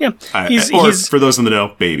wing. Yeah. He's for those in the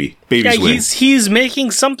know, baby's wing. He's making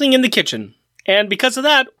something in the kitchen. And because of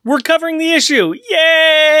that, we're covering the issue.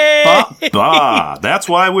 Yay! That's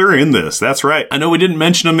why we're in this. That's right. I know we didn't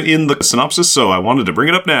mention him in the synopsis, so I wanted to bring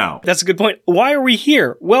it up now. That's a good point. Why are we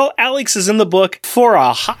here? Well, Alex is in the book for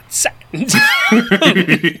a hot second.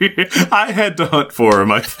 I had to hunt for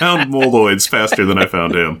him. I found Moldoids faster than I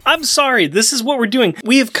found him. I'm sorry. This is what we're doing.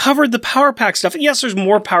 We have covered the Power Pack stuff. Yes, there's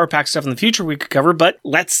more Power Pack stuff in the future we could cover, but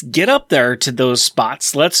let's get up there to those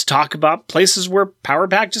spots. Let's talk about places where Power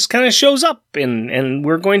Pack just kind of shows up, and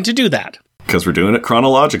we're going to do that. Because we're doing it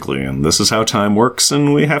chronologically, and this is how time works,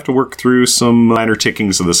 and we have to work through some minor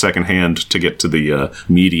tickings of the second hand to get to the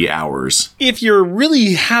meaty hours. If you're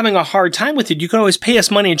really having a hard time with it, you can always pay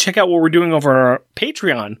us money and check out what we're doing over on our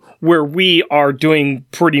Patreon, where we are doing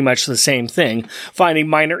pretty much the same thing, finding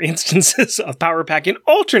minor instances of Power Pack in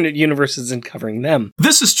alternate universes and covering them.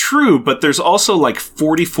 This is true, but there's also like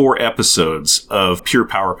 44 episodes of pure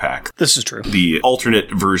Power Pack. This is true. The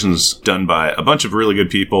alternate versions done by a bunch of really good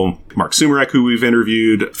people. Mark Sumerak, who we've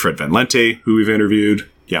interviewed, Fred Van Lente, who we've interviewed.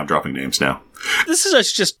 Yeah, I'm dropping names now. This is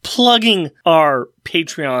us just plugging our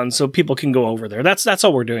Patreon so people can go over there. That's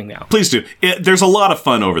all we're doing now. Please do. There's a lot of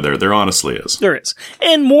fun over there. There honestly is. There is.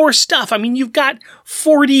 And more stuff. I mean, you've got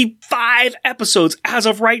 45 episodes as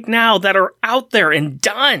of right now that are out there and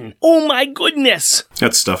done. Oh my goodness.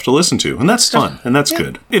 That's stuff to listen to. And that's fun. And that's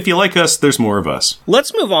good. If you like us, there's more of us.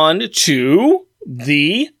 Let's move on to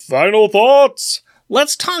the final thoughts.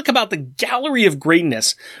 Let's talk about the Gallery of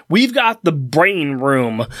Greatness. We've got the Brain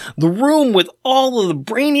Room, the room with all of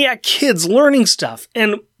the Brainiac kids learning stuff,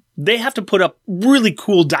 and they have to put up really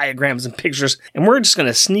cool diagrams and pictures, and we're just going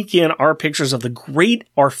to sneak in our pictures of the great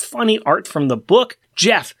or funny art from the book.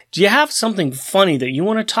 Jeff, do you have something funny that you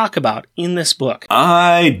want to talk about in this book?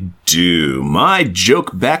 I do. My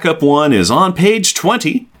joke backup one is on page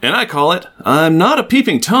 20, and I call it, I'm not a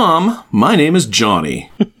peeping Tom, my name is Johnny.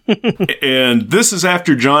 And this is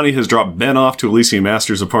after Johnny has dropped Ben off to Elysium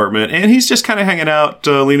Master's apartment, and he's just kind of hanging out,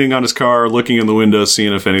 leaning on his car, looking in the window,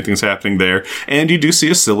 seeing if anything's happening there. And you do see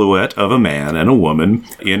a silhouette of a man and a woman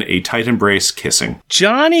in a tight embrace kissing.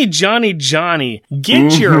 Johnny, Johnny, Johnny,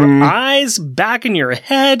 get your eyes back in your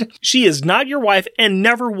head. She is not your wife and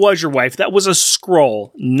never was your wife. That was a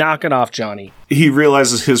scroll. Knock it off, Johnny. He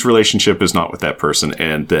realizes his relationship is not with that person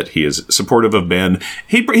and that he is supportive of Ben.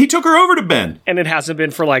 He took her over to Ben. And it hasn't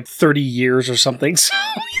been for like 30 years or something. So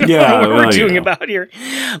you know what we're doing about here.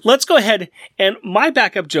 Let's go ahead and my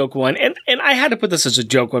backup joke one, and I had to put this as a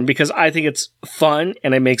joke one because I think it's fun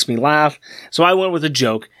and it makes me laugh. So I went with a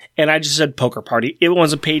joke and I just said poker party. It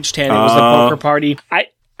was a page 10. It was the poker party. I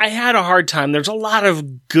had a hard time. There's a lot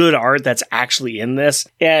of good art that's actually in this,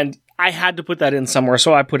 and I had to put that in somewhere,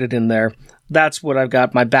 so I put it in there. That's what I've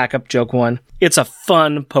got, my backup joke one. It's a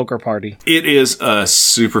fun poker party. It is a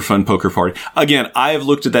super fun poker party. Again, I have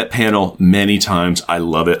looked at that panel many times. I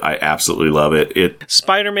love it. I absolutely love it.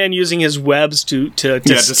 Spider-Man using his webs to stick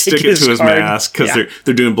it to his mask, because yeah.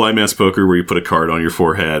 they're doing blind man's poker where you put a card on your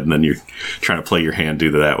forehead and then you're trying to play your hand,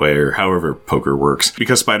 do that way, or however poker works.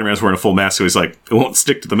 Because Spider-Man's wearing a full mask, so he's like, it won't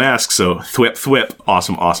stick to the mask, so thwip, thwip.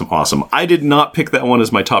 Awesome, awesome, awesome. I did not pick that one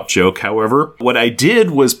as my top joke, however. What I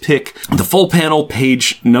did was pick the full panel,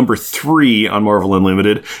 page number 3 on Marvel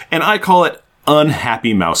Unlimited, and I call it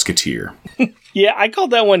Unhappy Mouseketeer. Yeah, I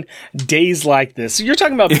called that one Days Like This. You're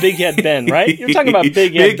talking about Big Head Ben, right? You're talking about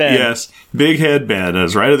Big Head Ben. Yes, Big Head Ben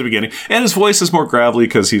is right at the beginning. And his voice is more gravelly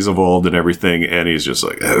because he's evolved and everything, and he's just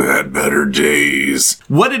like, I've had better days.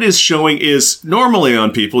 What it is showing is, normally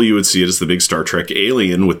on people, you would see it as the big Star Trek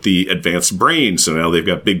alien with the advanced brain, so now they've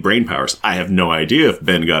got big brain powers. I have no idea if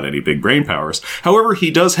Ben got any big brain powers. However, he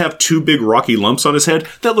does have 2 big rocky lumps on his head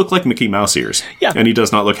that look like Mickey Mouse ears. Yeah. And he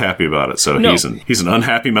does not look happy about it, so he's an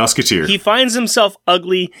unhappy Mouseketeer. He finds himself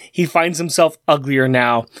ugly. He finds himself uglier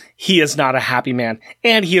now. He is not a happy man.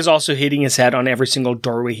 And he is also hitting his head on every single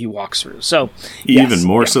doorway he walks through. So, even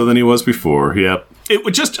more so than he was before. Yep. It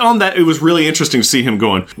was just on that. It was really interesting to see him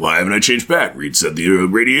going, why haven't I changed back? Reed said the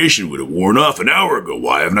radiation would have worn off an hour ago.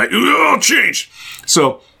 Why haven't I changed?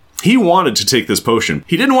 So he wanted to take this potion.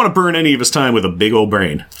 He didn't want to burn any of his time with a big old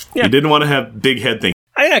brain. Yeah. He didn't want to have big head thing.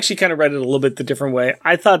 I actually kind of read it a little bit the different way.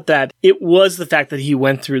 I thought that it was the fact that he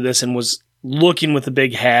went through this and was looking with a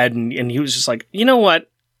big head, and he was just like, you know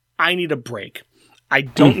what? I need a break. I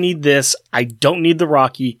don't need this. I don't need the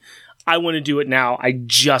Rocky. I want to do it now. I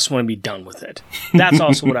just want to be done with it. That's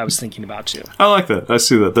also what I was thinking about, too. I like that. I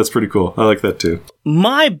see that. That's pretty cool. I like that, too.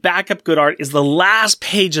 My backup good art is the last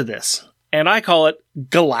page of this, and I call it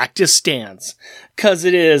Galactus Stands, because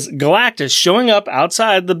it is Galactus showing up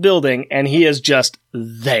outside the building, and he is just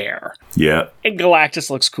there. Yeah. And Galactus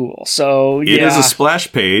looks cool, so yeah. It is a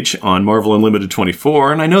splash page on Marvel Unlimited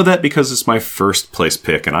 24, and I know that because it's my first place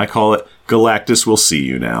pick, and I call it Galactus Will See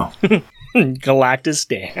You Now. Galactus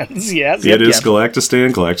Stands, yes. It is Galactus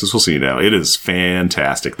Stand. Galactus Will See You Now. It is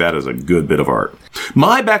fantastic. That is a good bit of art.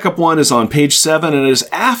 My backup one is on page 7, and it is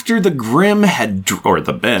after the Grimm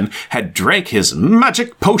the Ben had drank his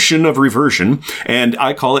magic potion of reversion, and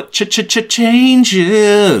I call it changes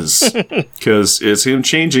because it's him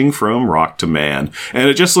changing from rock to man, and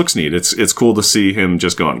it just looks neat. It's cool to see him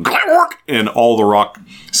just going and all the rock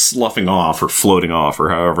sloughing off or floating off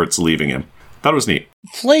or however it's leaving him. That was neat.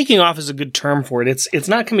 Flaking off is a good term for it. It's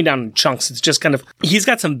not coming down in chunks. It's just kind of, he's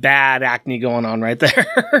got some bad acne going on right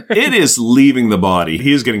there. It is leaving the body.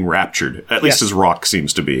 He is getting raptured. At least his rock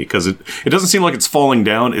seems to be, because it doesn't seem like it's falling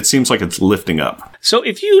down. It seems like it's lifting up. So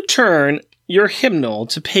if you turn your hymnal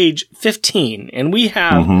to page 15, and we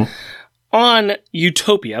have on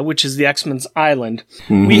Utopia, which is the X-Men's island,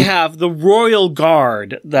 we have the Royal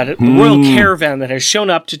Guard, the Royal Caravan that has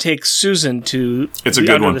shown up to take Susan to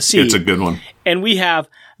under the sea. It's a good one. And we have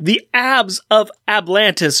the abs of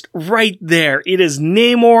Atlantis right there. It is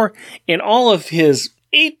Namor in all of his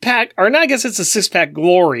 8-pack, or no, I guess it's a 6-pack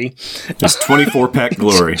glory. It's 24-pack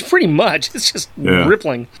glory. Pretty much. It's just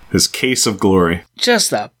rippling. His case of glory.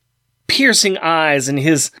 Just the piercing eyes and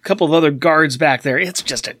his couple of other guards back there. It's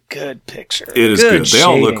just a good picture. It is good. They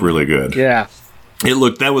all look really good. Yeah.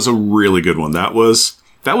 That was a really good one. That was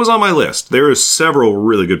on my list. There is several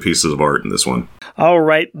really good pieces of art in this one. All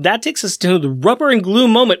right. That takes us to the rubber and glue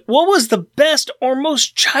moment. What was the best or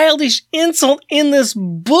most childish insult in this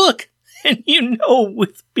book? And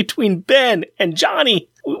between Ben and Johnny,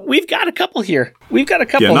 we've got a couple here. Yeah,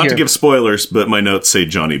 not to give spoilers, but my notes say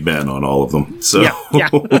Johnny Ben on all of them. So, yeah.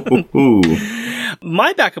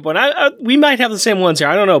 My backup one, we might have the same ones here.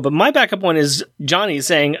 I don't know, but my backup one is Johnny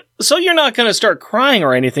saying, "So you're not going to start crying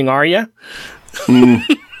or anything, are you?"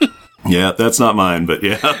 Yeah, that's not mine, but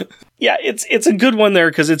yeah. Yeah, it's a good one there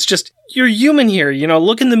because it's just, you're human here,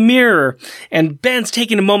 look in the mirror, and Ben's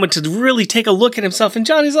taking a moment to really take a look at himself, and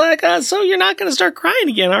Johnny's like, so you're not going to start crying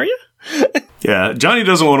again, are you? Yeah, Johnny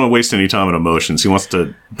doesn't want to waste any time on emotions. He wants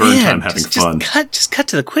to burn time having fun. Just cut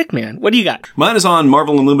to the quick, man. What do you got? Mine is on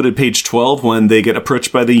Marvel Unlimited page 12 when they get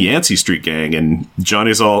approached by the Yancey Street gang, and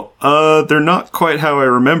Johnny's all, they're not quite how I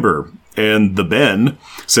remember. And the Ben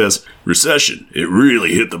says, "Recession, it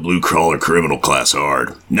really hit the blue-collar criminal class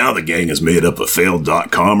hard. Now the gang is made up of failed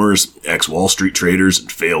dot-commers, ex-Wall Street traders,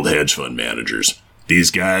 and failed hedge fund managers.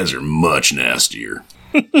 These guys are much nastier."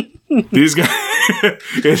 These guys,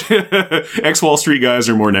 ex-Wall Street guys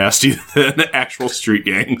are more nasty than actual street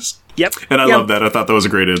gangs. Yep. And I love that. I thought that was a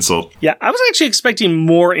great insult. Yeah, I was actually expecting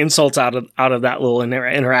more insults out of that little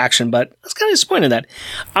interaction, but I was kind of disappointed that.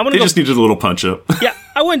 They just needed a little punch-up. Yeah,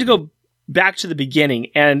 I wanted to go back to the beginning,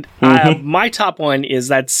 and my top one is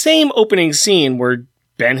that same opening scene where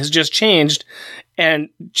Ben has just changed, and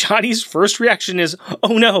Johnny's first reaction is,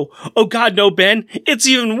 "Oh no, oh God, no, Ben, it's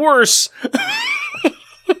even worse."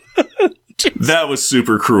 That was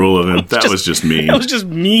super cruel of him. That was just mean. That was just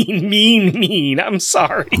mean. I'm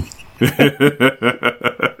sorry.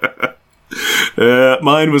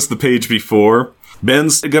 Mine was the page before.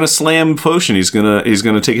 Ben's gonna slam potion. He's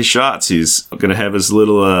gonna take his shots. He's gonna have his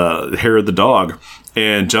little hair of the dog.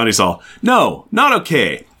 And Johnny's all, "No, not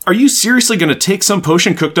okay. are you seriously going to take some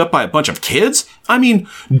potion cooked up by a bunch of kids? I mean,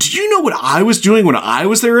 do you know what I was doing when I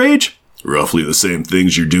was their age? Roughly the same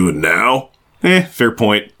things you're doing now. Fair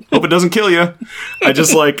point. Hope it doesn't kill you. I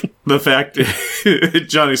just like the fact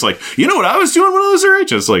Johnny's like, you know what I was doing when I was their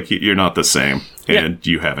age? It's like, you're not the same, and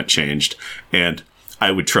you haven't changed. And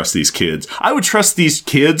I would trust these kids. I would trust these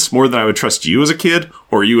kids more than I would trust you as a kid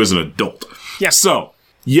or you as an adult. Yeah. So,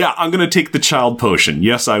 yeah, I'm going to take the child potion.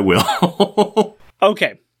 Yes, I will.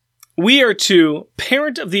 Okay. We are to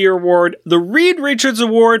Parent of the Year Award, the Reed Richards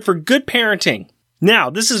Award for Good Parenting. Now,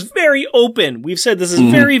 this is very open. We've said this is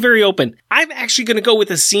very, very open. I'm actually going to go with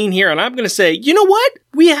a scene here, and I'm going to say, you know what?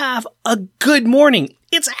 We have a good morning.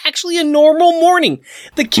 It's actually a normal morning.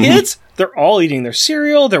 The kids, they're all eating their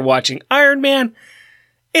cereal. They're watching Iron Man.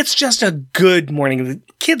 It's just a good morning. The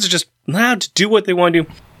kids are just allowed to do what they want to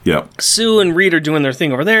do. Yeah. Sue and Reed are doing their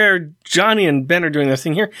thing over there. Johnny and Ben are doing their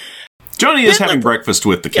thing here. Johnny is having breakfast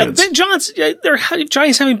with the kids. Yeah,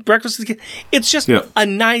 Johnny's having breakfast with the kids. It's just a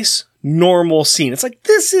nice, normal scene. It's like,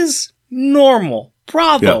 this is normal.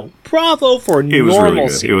 Bravo. Yeah. Bravo for a normal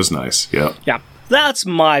scene. It was nice. Yeah. Yeah. That's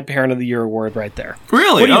my Parent of the Year award right there.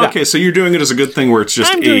 Really? Okay, so you're doing it as a good thing where it's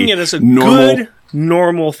just I'm doing it as a good,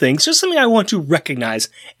 normal thing. It's just something I want to recognize.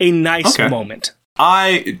 A nice moment.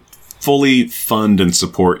 I fully fund and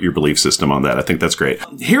support your belief system on that. I think that's great.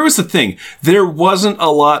 Here was the thing. There wasn't a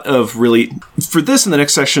lot of really, for this in the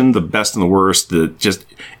next session, the best and the worst,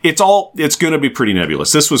 it's going to be pretty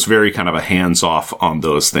nebulous. This was very kind of a hands-off on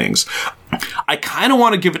those things. I kind of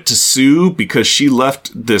want to give it to Sue because she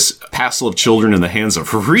left this passel of children in the hands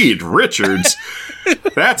of Reed Richards.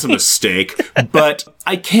 That's a mistake. But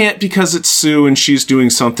I can't because it's Sue and she's doing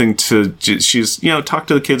something she's, talk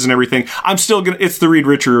to the kids and everything. I'm still going to, it's the Reed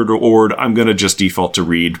Richards Award. I'm going to just default to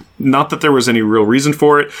Reed. Not that there was any real reason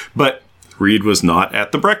for it, but Reed was not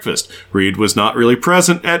at the breakfast. Reed was not really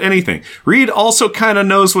present at anything. Reed also kind of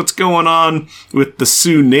knows what's going on with the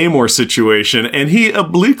Sue Namor situation, and he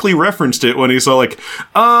obliquely referenced it when he's all like,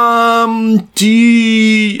 are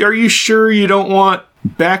you sure you don't want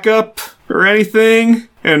backup or anything?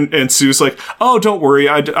 And Sue's like, oh, don't worry.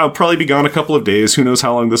 I'll probably be gone a couple of days. Who knows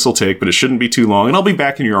how long this will take, but it shouldn't be too long, and I'll be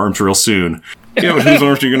back in your arms real soon. Yeah, but whose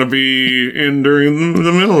arms are you going to be in during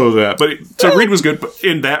the middle of that? So Reed was good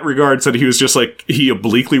in that regard, said he was just like, he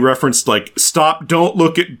obliquely referenced, like, stop, don't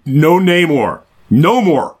look at, no Namor. No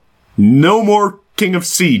more. No more King of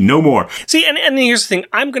Sea. No more. See, and here's the thing.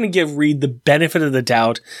 I'm going to give Reed the benefit of the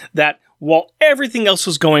doubt that while everything else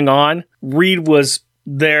was going on, Reed was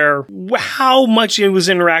there. How much he was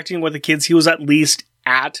interacting with the kids, he was at least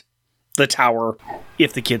at the tower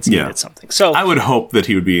if the kids needed something. So I would hope that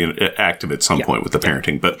he would be active at some point with the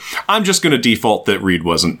parenting, but I'm just going to default that Reed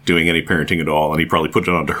wasn't doing any parenting at all, and he probably put it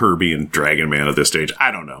on to Herbie and Dragon Man at this stage.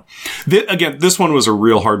 I don't know. Again, this one was a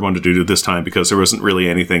real hard one to do this time because there wasn't really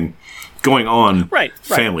anything going on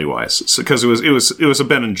family-wise. Because it was a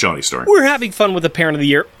Ben and Johnny story. We're having fun with the Parent of the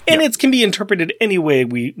Year, and it can be interpreted any way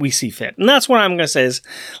we see fit. And that's what I'm going to say is,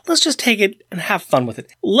 let's just take it and have fun with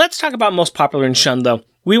it. Let's talk about most popular and shunned, though.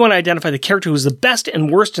 We want to identify the character who's the best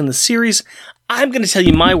and worst in the series. I'm going to tell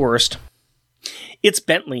you my worst. It's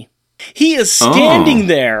Bentley. He is standing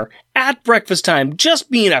there at breakfast time,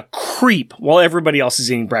 just being a creep while everybody else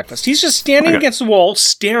is eating breakfast. He's just standing against the wall,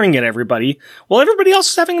 staring at everybody, while everybody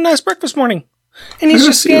else is having a nice breakfast morning. And he's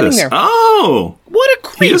just standing there. Oh! What a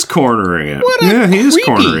creep. He is cornering it. He is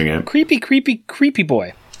cornering it. Creepy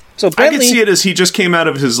boy. So Bentley, I could see it as he just came out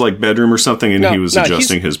of his bedroom or something and he was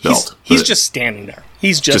adjusting his belt. He's just standing there.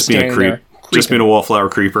 He's just being standing a creep. there. Just being a wallflower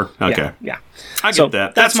creeper. Okay. Yeah. I get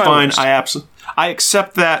that. That's fine. Worst. I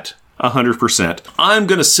accept that 100%. I'm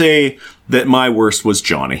going to say that my worst was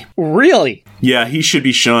Johnny. Really? Yeah, he should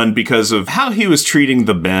be shunned because of how he was treating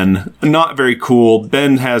the Ben. Not very cool.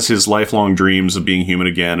 Ben has his lifelong dreams of being human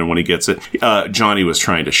again, and when he gets it, Johnny was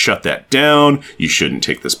trying to shut that down. You shouldn't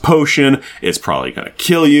take this potion. It's probably going to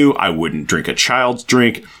kill you. I wouldn't drink a child's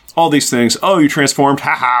drink. All these things. Oh, you transformed.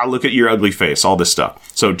 Haha, look at your ugly face. All this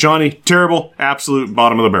stuff. So, Johnny, terrible, absolute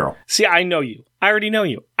bottom of the barrel. See, I know you. I already know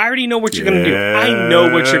you. I already know what you're going to do. I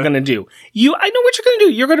know what you're going to do. I know what you're going to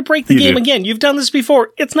do. You're going to break the game again. You've done this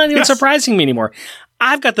before. It's not even surprising me anymore.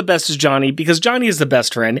 I've got the best as Johnny because Johnny is the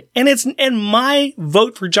best friend, and my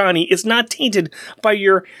vote for Johnny is not tainted by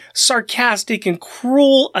your sarcastic and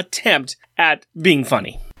cruel attempt at being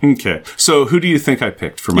funny. Okay. So, who do you think I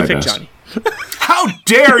picked for my best? You picked Johnny. How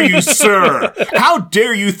dare you, sir? How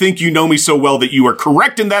dare you think you know me so well that you are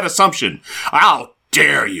correct in that assumption? How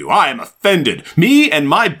dare you? I am offended. Me and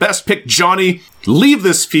my best pick, Johnny, leave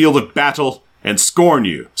this field of battle and scorn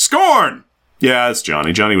you. Scorn! Yeah, it's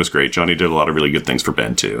Johnny. Johnny was great. Johnny did a lot of really good things for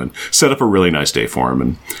Ben, too, and set up a really nice day for him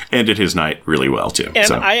and ended his night really well, too.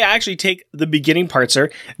 And I actually take the beginning part, sir.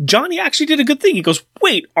 Johnny actually did a good thing. He goes,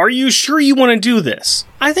 wait, are you sure you want to do this?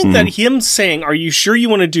 I think that him saying, are you sure you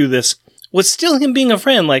want to do this, was still him being a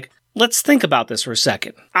friend. Like, let's think about this for a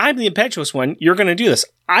second. I'm the impetuous one. You're going to do this.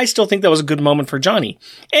 I still think that was a good moment for Johnny.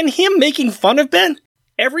 And him making fun of Ben,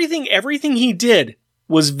 everything he did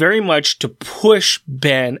was very much to push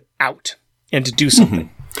Ben out and to do something.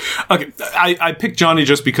 Okay, I picked Johnny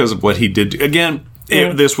just because of what he did. Again,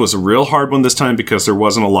 this was a real hard one this time because there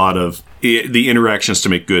wasn't a lot of the interactions to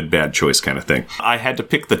make good, bad choice kind of thing. I had to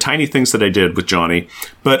pick the tiny things that I did with Johnny,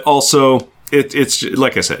 but also it's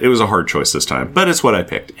like I said, it was a hard choice this time, but it's what I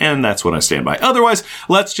picked, and that's what I stand by. Otherwise,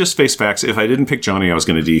 let's just face facts. If I didn't pick Johnny, I was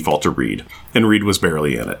going to default to Reed, and Reed was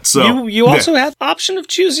barely in it. So you also have the option of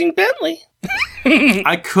choosing Bentley.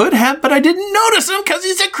 I could have, but I didn't notice him because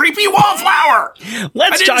he's a creepy wallflower.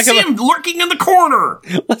 I didn't see him lurking in the corner.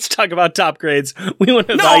 Let's talk about top grades. We want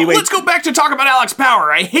to evaluate. Let's go back to talk about Alex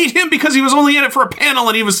Power. I hate him because he was only in it for a panel,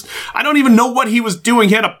 and I don't even know what he was doing.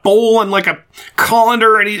 He had a bowl and like a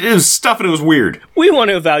colander, and it was stuff, and it was weird. We want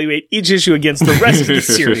to evaluate each issue against the rest of the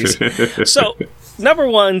series. So, number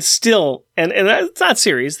one, still, and it's not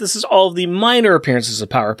series, this is all of the minor appearances of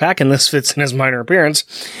Power Pack, and this fits in as minor appearance.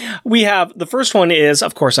 We have, the first one is,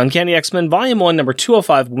 of course, Uncanny X-Men, Volume 1, number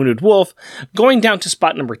 205, Wounded Wolf. Going down to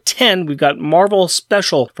spot number 10, we've got Marvel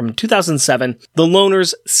Special from 2007, The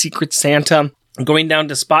Loner's Secret Santa. Going down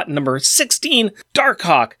to spot number 16,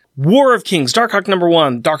 Darkhawk, War of Kings, Darkhawk number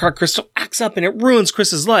 1. Darkhawk Crystal acts up and it ruins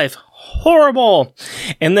Chris's life. Horrible.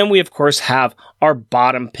 And then we, of course, have our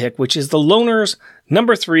bottom pick, which is The Loners,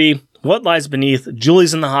 number 3, What Lies Beneath,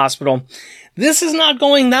 Julie's in the Hospital. This is not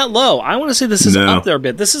going that low. I want to say this is up there a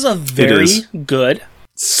bit. This is a very good,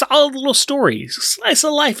 solid little story. Slice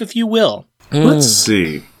of life, if you will. Let's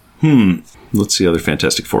see. Let's see other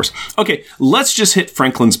Fantastic Fours. Okay, let's just hit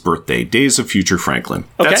Franklin's birthday, Days of Future Franklin.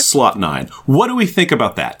 Okay. That's slot 9. What do we think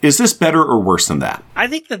about that? Is this better or worse than that? I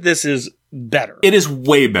think that this is better. It is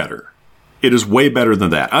way better. It is way better than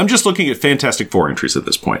that. I'm just looking at Fantastic Four entries at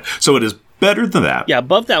this point. So it is better than that. Yeah,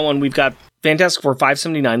 above that one, we've got Fantastic Four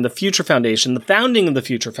 579, The Future Foundation, the founding of the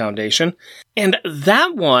Future Foundation. And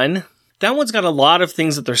that one's got a lot of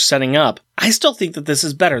things that they're setting up. I still think that this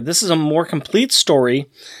is better. This is a more complete story.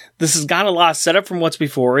 This has got a lot of setup from what's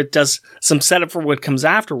before. It does some setup for what comes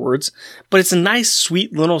afterwards, but it's a nice,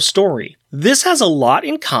 sweet little story. This has a lot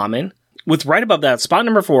in common with right above that, spot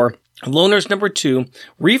number 4, Loners number 2,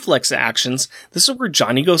 Reflex Actions. This is where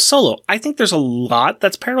Johnny goes solo. I think there's a lot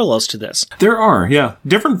that's parallels to this. There are, yeah.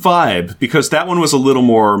 Different vibe, because that one was a little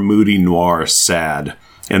more moody, noir, sad.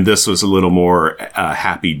 And this was a little more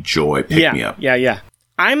happy joy pick-me-up. Yeah.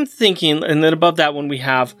 I'm thinking, and then above that one we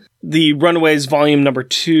have the Runaways Volume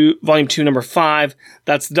 2, number 5.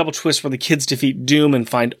 That's the double twist where the kids defeat Doom and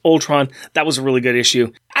find Ultron. That was a really good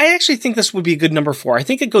issue. I actually think this would be a good number 4. I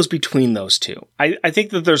think it goes between those two. I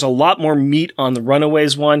think that there's a lot more meat on the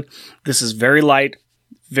Runaways one. This is very light,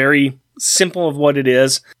 very simple of what it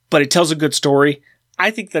is, but it tells a good story. I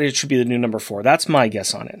think that it should be the new number 4. That's my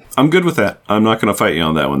guess on it. I'm good with that. I'm not going to fight you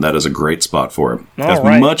on that one. That is a great spot for him.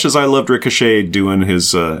 Much as I loved Ricochet doing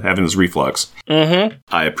his, having his reflux, I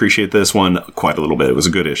appreciate this one quite a little bit. It was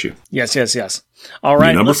a good issue. Yes. All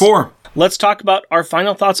right. Number 4. Let's talk about our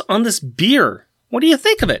final thoughts on this beer. What do you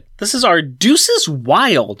think of it? This is our Deuces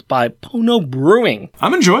Wild by Pono Brewing.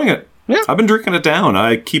 I'm enjoying it. Yeah. I've been drinking it down.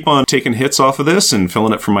 I keep on taking hits off of this and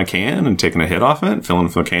filling it from my can and taking a hit off it and filling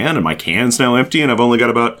it from the can. And my can's now empty and I've only got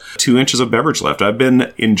about 2 inches of beverage left. I've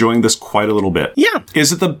been enjoying this quite a little bit. Yeah.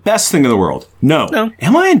 Is it the best thing in the world? No.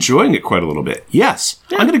 Am I enjoying it quite a little bit? Yes.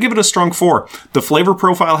 Yeah. I'm going to give it a strong 4. The flavor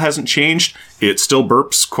profile hasn't changed. It still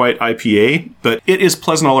burps quite IPA, but it is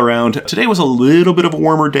pleasant all around. Today was a little bit of a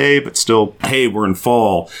warmer day, but still, hey, we're in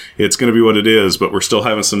fall. It's going to be what it is, but we're still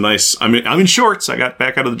having some nice... I'm in shorts. I got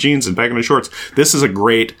back out of the jeans and back into shorts. This is a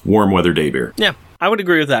great warm weather day beer. Yeah. I would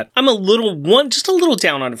agree with that. I'm just a little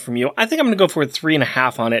down on it from you. I think I'm going to go for a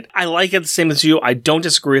 3.5 on it. I like it the same as you. I don't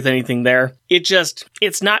disagree with anything there.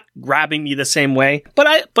 It's not grabbing me the same way, but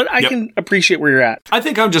I can appreciate where you're at. I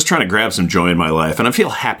think I'm just trying to grab some joy in my life, and I feel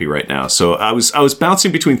happy right now. So I was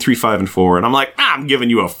bouncing between 3, 5, and 4, and I'm like, I'm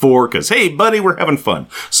giving you a 4 because, hey, buddy, we're having fun.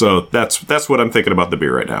 So that's what I'm thinking about the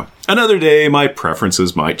beer right now. Another day, my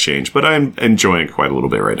preferences might change, but I'm enjoying it quite a little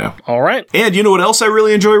bit right now. All right. And you know what else I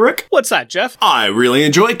really enjoy, Rick? What's that, Jeff? I really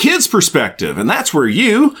enjoy Kids Perspective, and that's where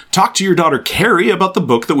you talk to your daughter Carrie about the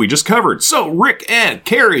book that we just covered. So, Rick and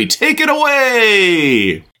Carrie, take it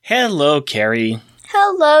away! Hello, Carrie.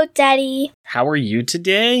 Hello, Daddy. How are you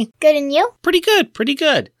today? Good, and you? Pretty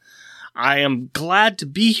good. I am glad to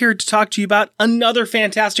be here to talk to you about another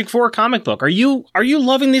Fantastic Four comic book. Are you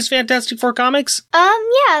loving these Fantastic Four comics?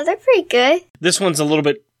 Yeah, they're pretty good. This one's a little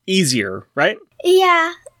bit easier, right?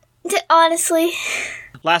 Yeah, honestly.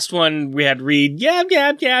 Last one we had read, yap.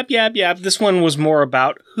 This one was more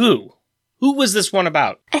about who? Who was this one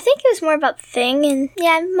about? I think it was more about the Thing,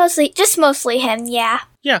 and mostly him, yeah.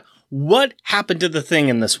 Yeah. What happened to the Thing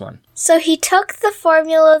in this one? So he took the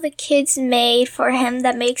formula the kids made for him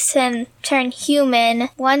that makes him turn human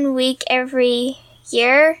 1 week every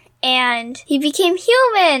year, and he became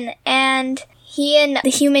human, and he and the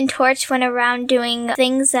Human Torch went around doing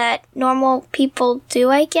things that normal people do,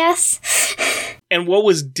 I guess. And what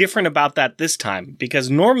was different about that this time? Because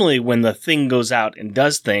normally when the Thing goes out and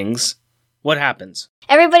does things, what happens?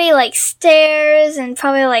 Everybody, stares and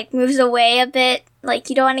probably, moves away a bit.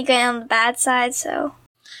 You don't want to get on the bad side, so...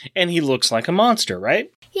 And he looks like a monster,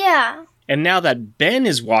 right? Yeah. And now that Ben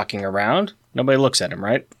is walking around, nobody looks at him,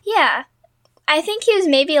 right? Yeah. I think he was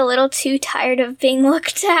maybe a little too tired of being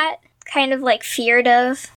looked at. Kind of, feared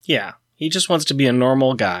of. Yeah. He just wants to be a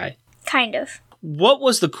normal guy. Kind of. What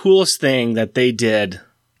was the coolest thing that they did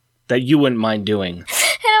that you wouldn't mind doing?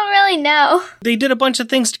 I don't really know. They did a bunch of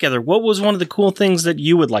things together. What was one of the cool things that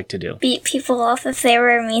you would like to do? Beat people off if they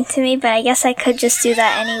were mean to me, but I guess I could just do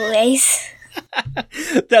that anyways.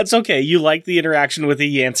 That's okay. You like the interaction with the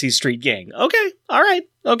Yancey Street gang. Okay. All right.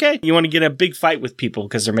 Okay. You want to get a big fight with people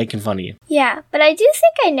because they're making fun of you. Yeah, but I do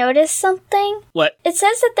think I noticed something. What? It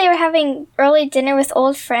says that they were having early dinner with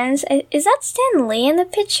old friends. Is that Stan Lee in the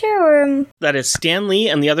picture, or...? That is Stan Lee,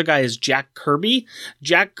 and the other guy is Jack Kirby.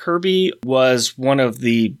 Jack Kirby was one of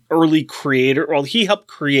the early he helped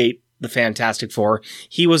create the Fantastic Four.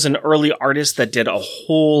 He was an early artist that did a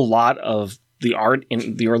whole lot of the art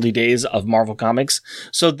in the early days of Marvel Comics.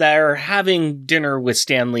 So they're having dinner with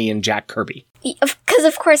Stan Lee and Jack Kirby. Because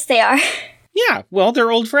of course they are. Yeah, well,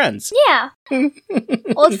 they're old friends. Yeah.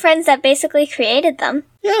 Old friends that basically created them.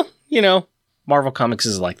 Yeah, Marvel Comics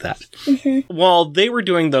is like that. Mm-hmm. While they were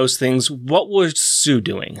doing those things, what was Sue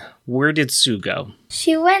doing? Where did Sue go?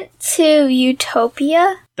 She went to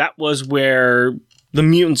Utopia. That was where the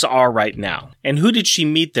mutants are right now. And who did she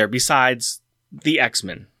meet there besides the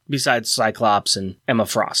X-Men? Besides Cyclops and Emma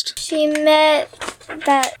Frost. She met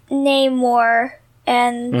that Namor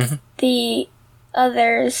and the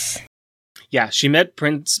others. Yeah, she met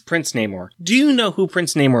Prince Namor. Do you know who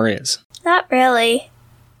Prince Namor is? Not really.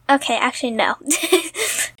 Okay, actually, no.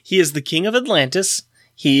 He is the king of Atlantis.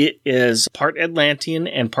 He is part Atlantean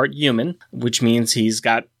and part human, which means he's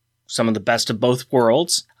got some of the best of both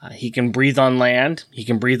worlds. He can breathe on land. He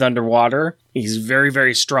can breathe underwater. He's very,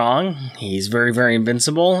 very strong. He's very, very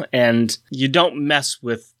invincible. And you don't mess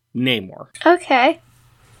with Namor. Okay.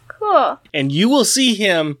 Cool. And you will see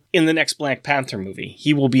him in the next Black Panther movie.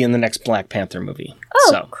 He will be in the next Black Panther movie.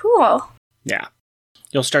 Oh, cool. Yeah.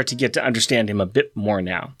 You'll start to get to understand him a bit more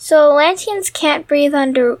now. So Atlanteans can't breathe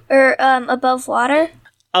under or above water?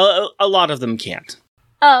 A lot of them can't.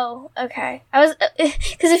 Oh, okay. I was,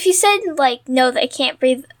 because if you said, no, they can't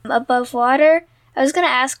breathe above water, I was going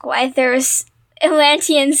to ask why there's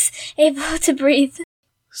Atlanteans able to breathe.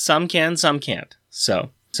 Some can, some can't.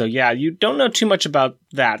 So yeah, you don't know too much about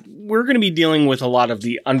that. We're going to be dealing with a lot of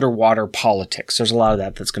the underwater politics. There's a lot of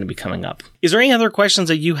that's going to be coming up. Is there any other questions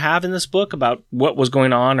that you have in this book about what was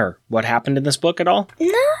going on or what happened in this book at all?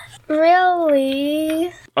 Not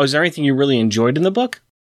really. Oh, is there anything you really enjoyed in the book?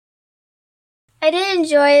 I did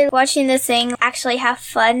enjoy watching the Thing actually have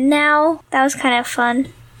fun now. That was kind of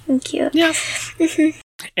fun and cute. Yeah.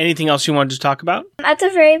 Anything else you wanted to talk about? At the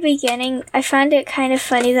very beginning, I found it kind of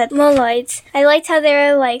funny that Moloids, I liked how they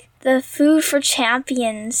were the food for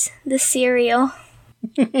champions, the cereal,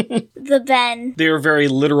 the Ben. They are very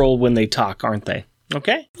literal when they talk, aren't they?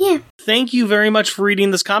 Okay. Yeah. Thank you very much for reading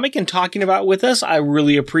this comic and talking about it with us. I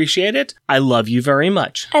really appreciate it. I love you very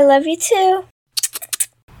much. I love you too.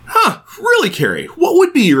 Huh, really, Carrie? What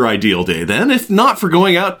would be your ideal day then, if not for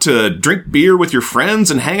going out to drink beer with your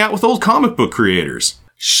friends and hang out with old comic book creators?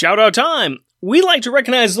 Shout out time! We like to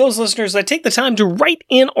recognize those listeners that take the time to write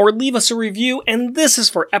in or leave us a review, and this is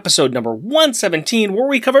for episode number 117, where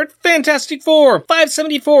we covered Fantastic Four,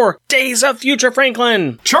 574, Days of Future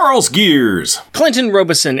Franklin, Charles Gears, Clinton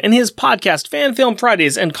Robeson and his podcast Fan Film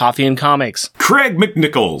Fridays and Coffee and Comics, Craig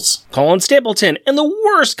McNichols, Colin Stapleton, and the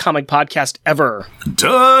worst comic podcast ever,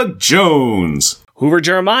 Doug Jones, Hoover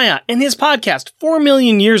Jeremiah and his podcast 4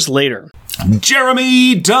 Million Years Later,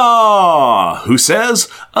 Jeremy Daw, who says,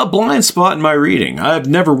 a blind spot in my reading. I've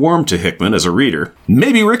never warmed to Hickman as a reader.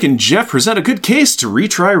 Maybe Rick and Jeff present a good case to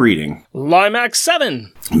retry reading. Limax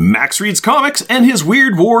 7, Max reads comics and his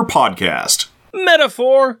Weird War podcast.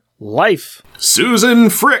 Metaphor, Life.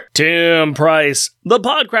 Susan Frick. Tim Price, the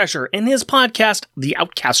Podcrasher, and his podcast, The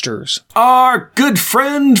Outcasters. Our good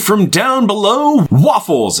friend from down below,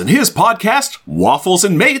 Waffles, and his podcast, Waffles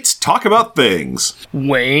and Mates Talk About Things.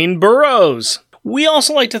 Wayne Burrows. We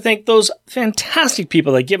also like to thank those fantastic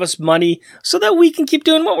people that give us money so that we can keep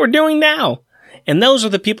doing what we're doing now. And those are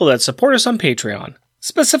the people that support us on Patreon.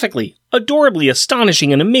 Specifically, adorably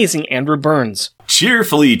astonishing and amazing Andrew Burns.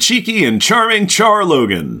 Cheerfully cheeky and charming Char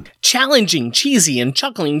Logan. Challenging, cheesy, and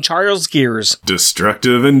chuckling Charles Gears.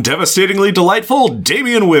 Destructive and devastatingly delightful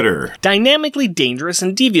Damian Witter. Dynamically dangerous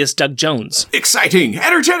and devious Doug Jones. Exciting,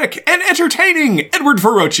 energetic, and entertaining Edward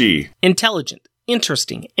Ferrocci. Intelligent,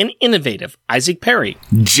 interesting, and innovative Isaac Perry.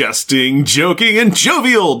 Justing, joking, and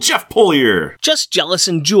jovial Jeff Polier. Just jealous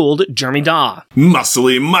and jeweled Jeremy Daw.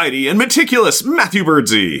 Muscly, mighty, and meticulous Matthew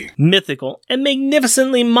Birdsey. Mythical and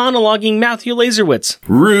magnificently monologuing Matthew Laserwitz.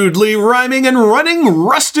 Rudely rhyming and running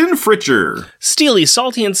Rustin Fritcher. Steely,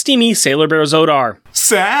 salty, and steamy Sailor Bear Zodar.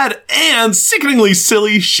 Sad and sickeningly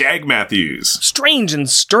silly Shag Matthews. Strange and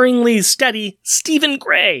stirringly steady Stephen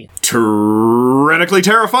Gray. Tyrannically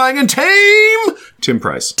terrifying and tame Tim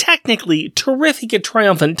Price. Technically terrific and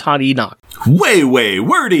triumphant Todd Enoch. Way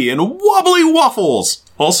wordy and wobbly Waffles.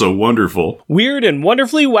 Also wonderful. Weird and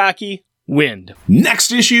wonderfully wacky Wind.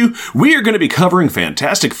 Next issue, we are going to be covering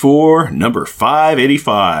Fantastic Four number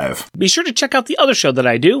 585. Be sure to check out the other show that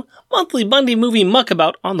I do, Monthly Monday Movie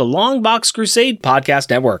Muckabout on the Long Box Crusade Podcast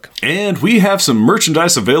Network. And we have some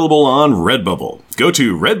merchandise available on Redbubble. Go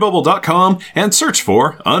to redbubble.com and search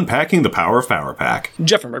for Unpacking the Power of Power Pack.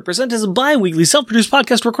 Jeff and Rick Present is a bi-weekly self-produced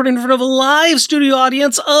podcast recorded in front of a live studio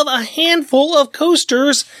audience of a handful of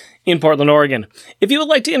coasters in Portland, Oregon. If you would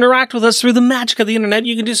like to interact with us through the magic of the internet,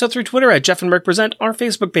 you can do so through Twitter at Jeff and Rick Present, our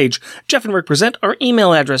Facebook page, Jeff and Rick Present, our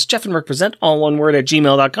email address, jeffandrickpresent, all one word, at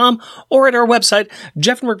gmail.com, or at our website,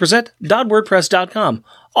 jeffandrickpresent.wordpress.com.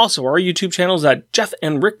 Also, our YouTube channels at Jeff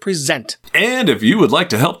and Rick Present. And if you would like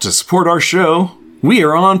to help to support our show, we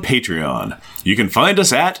are on Patreon. You can find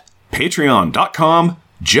us at patreon.com,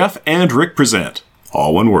 Jeff and Rick Present,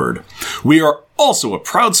 all one word. We are also a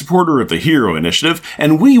proud supporter of the Hero Initiative,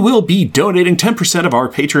 and we will be donating 10% of our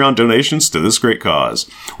Patreon donations to this great cause.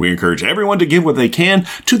 We encourage everyone to give what they can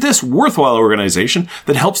to this worthwhile organization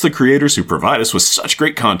that helps the creators who provide us with such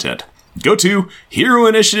great content. Go to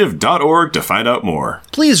heroinitiative.org to find out more.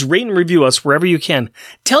 Please rate and review us wherever you can.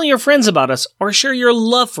 Tell your friends about us, or share your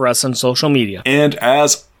love for us on social media. And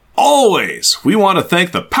as always, we want to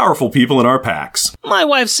thank the powerful people in our packs. My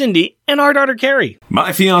wife Cindy and our daughter Carrie. My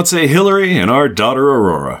fiancée Hillary and our daughter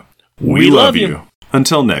Aurora. We love you.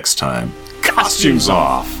 Until next time, costumes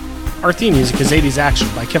off. Our theme music is 80s Action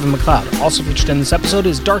by Kevin MacLeod. Also featured in this episode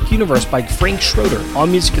is Dark Universe by Frank Schroeder. All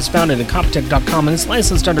music is found at Incompetech.com and is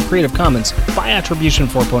licensed under Creative Commons by Attribution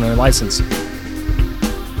 4.0 license.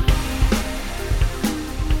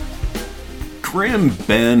 Grim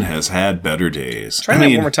Ben has had better days. Try that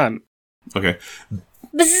one more time. Okay.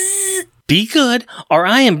 Bzzz, Be good, or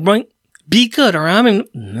I am... Be good, or I'm in...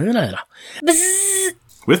 bzzz.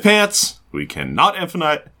 With pants, we cannot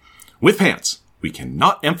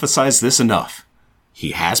emphasize this enough.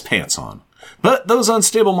 He has pants on. But those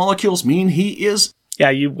unstable molecules mean he is...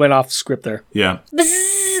 Yeah, you went off script there. Yeah.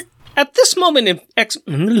 Bzzz, At this moment in...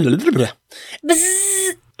 bzzz.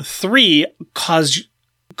 3 causality.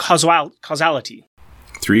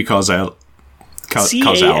 3 causality.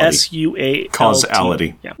 C-A-S-U-A-L-T.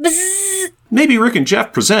 Causality. Yeah. Bzzz. Maybe Rick and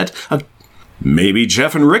Jeff present... maybe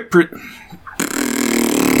Jeff and Rick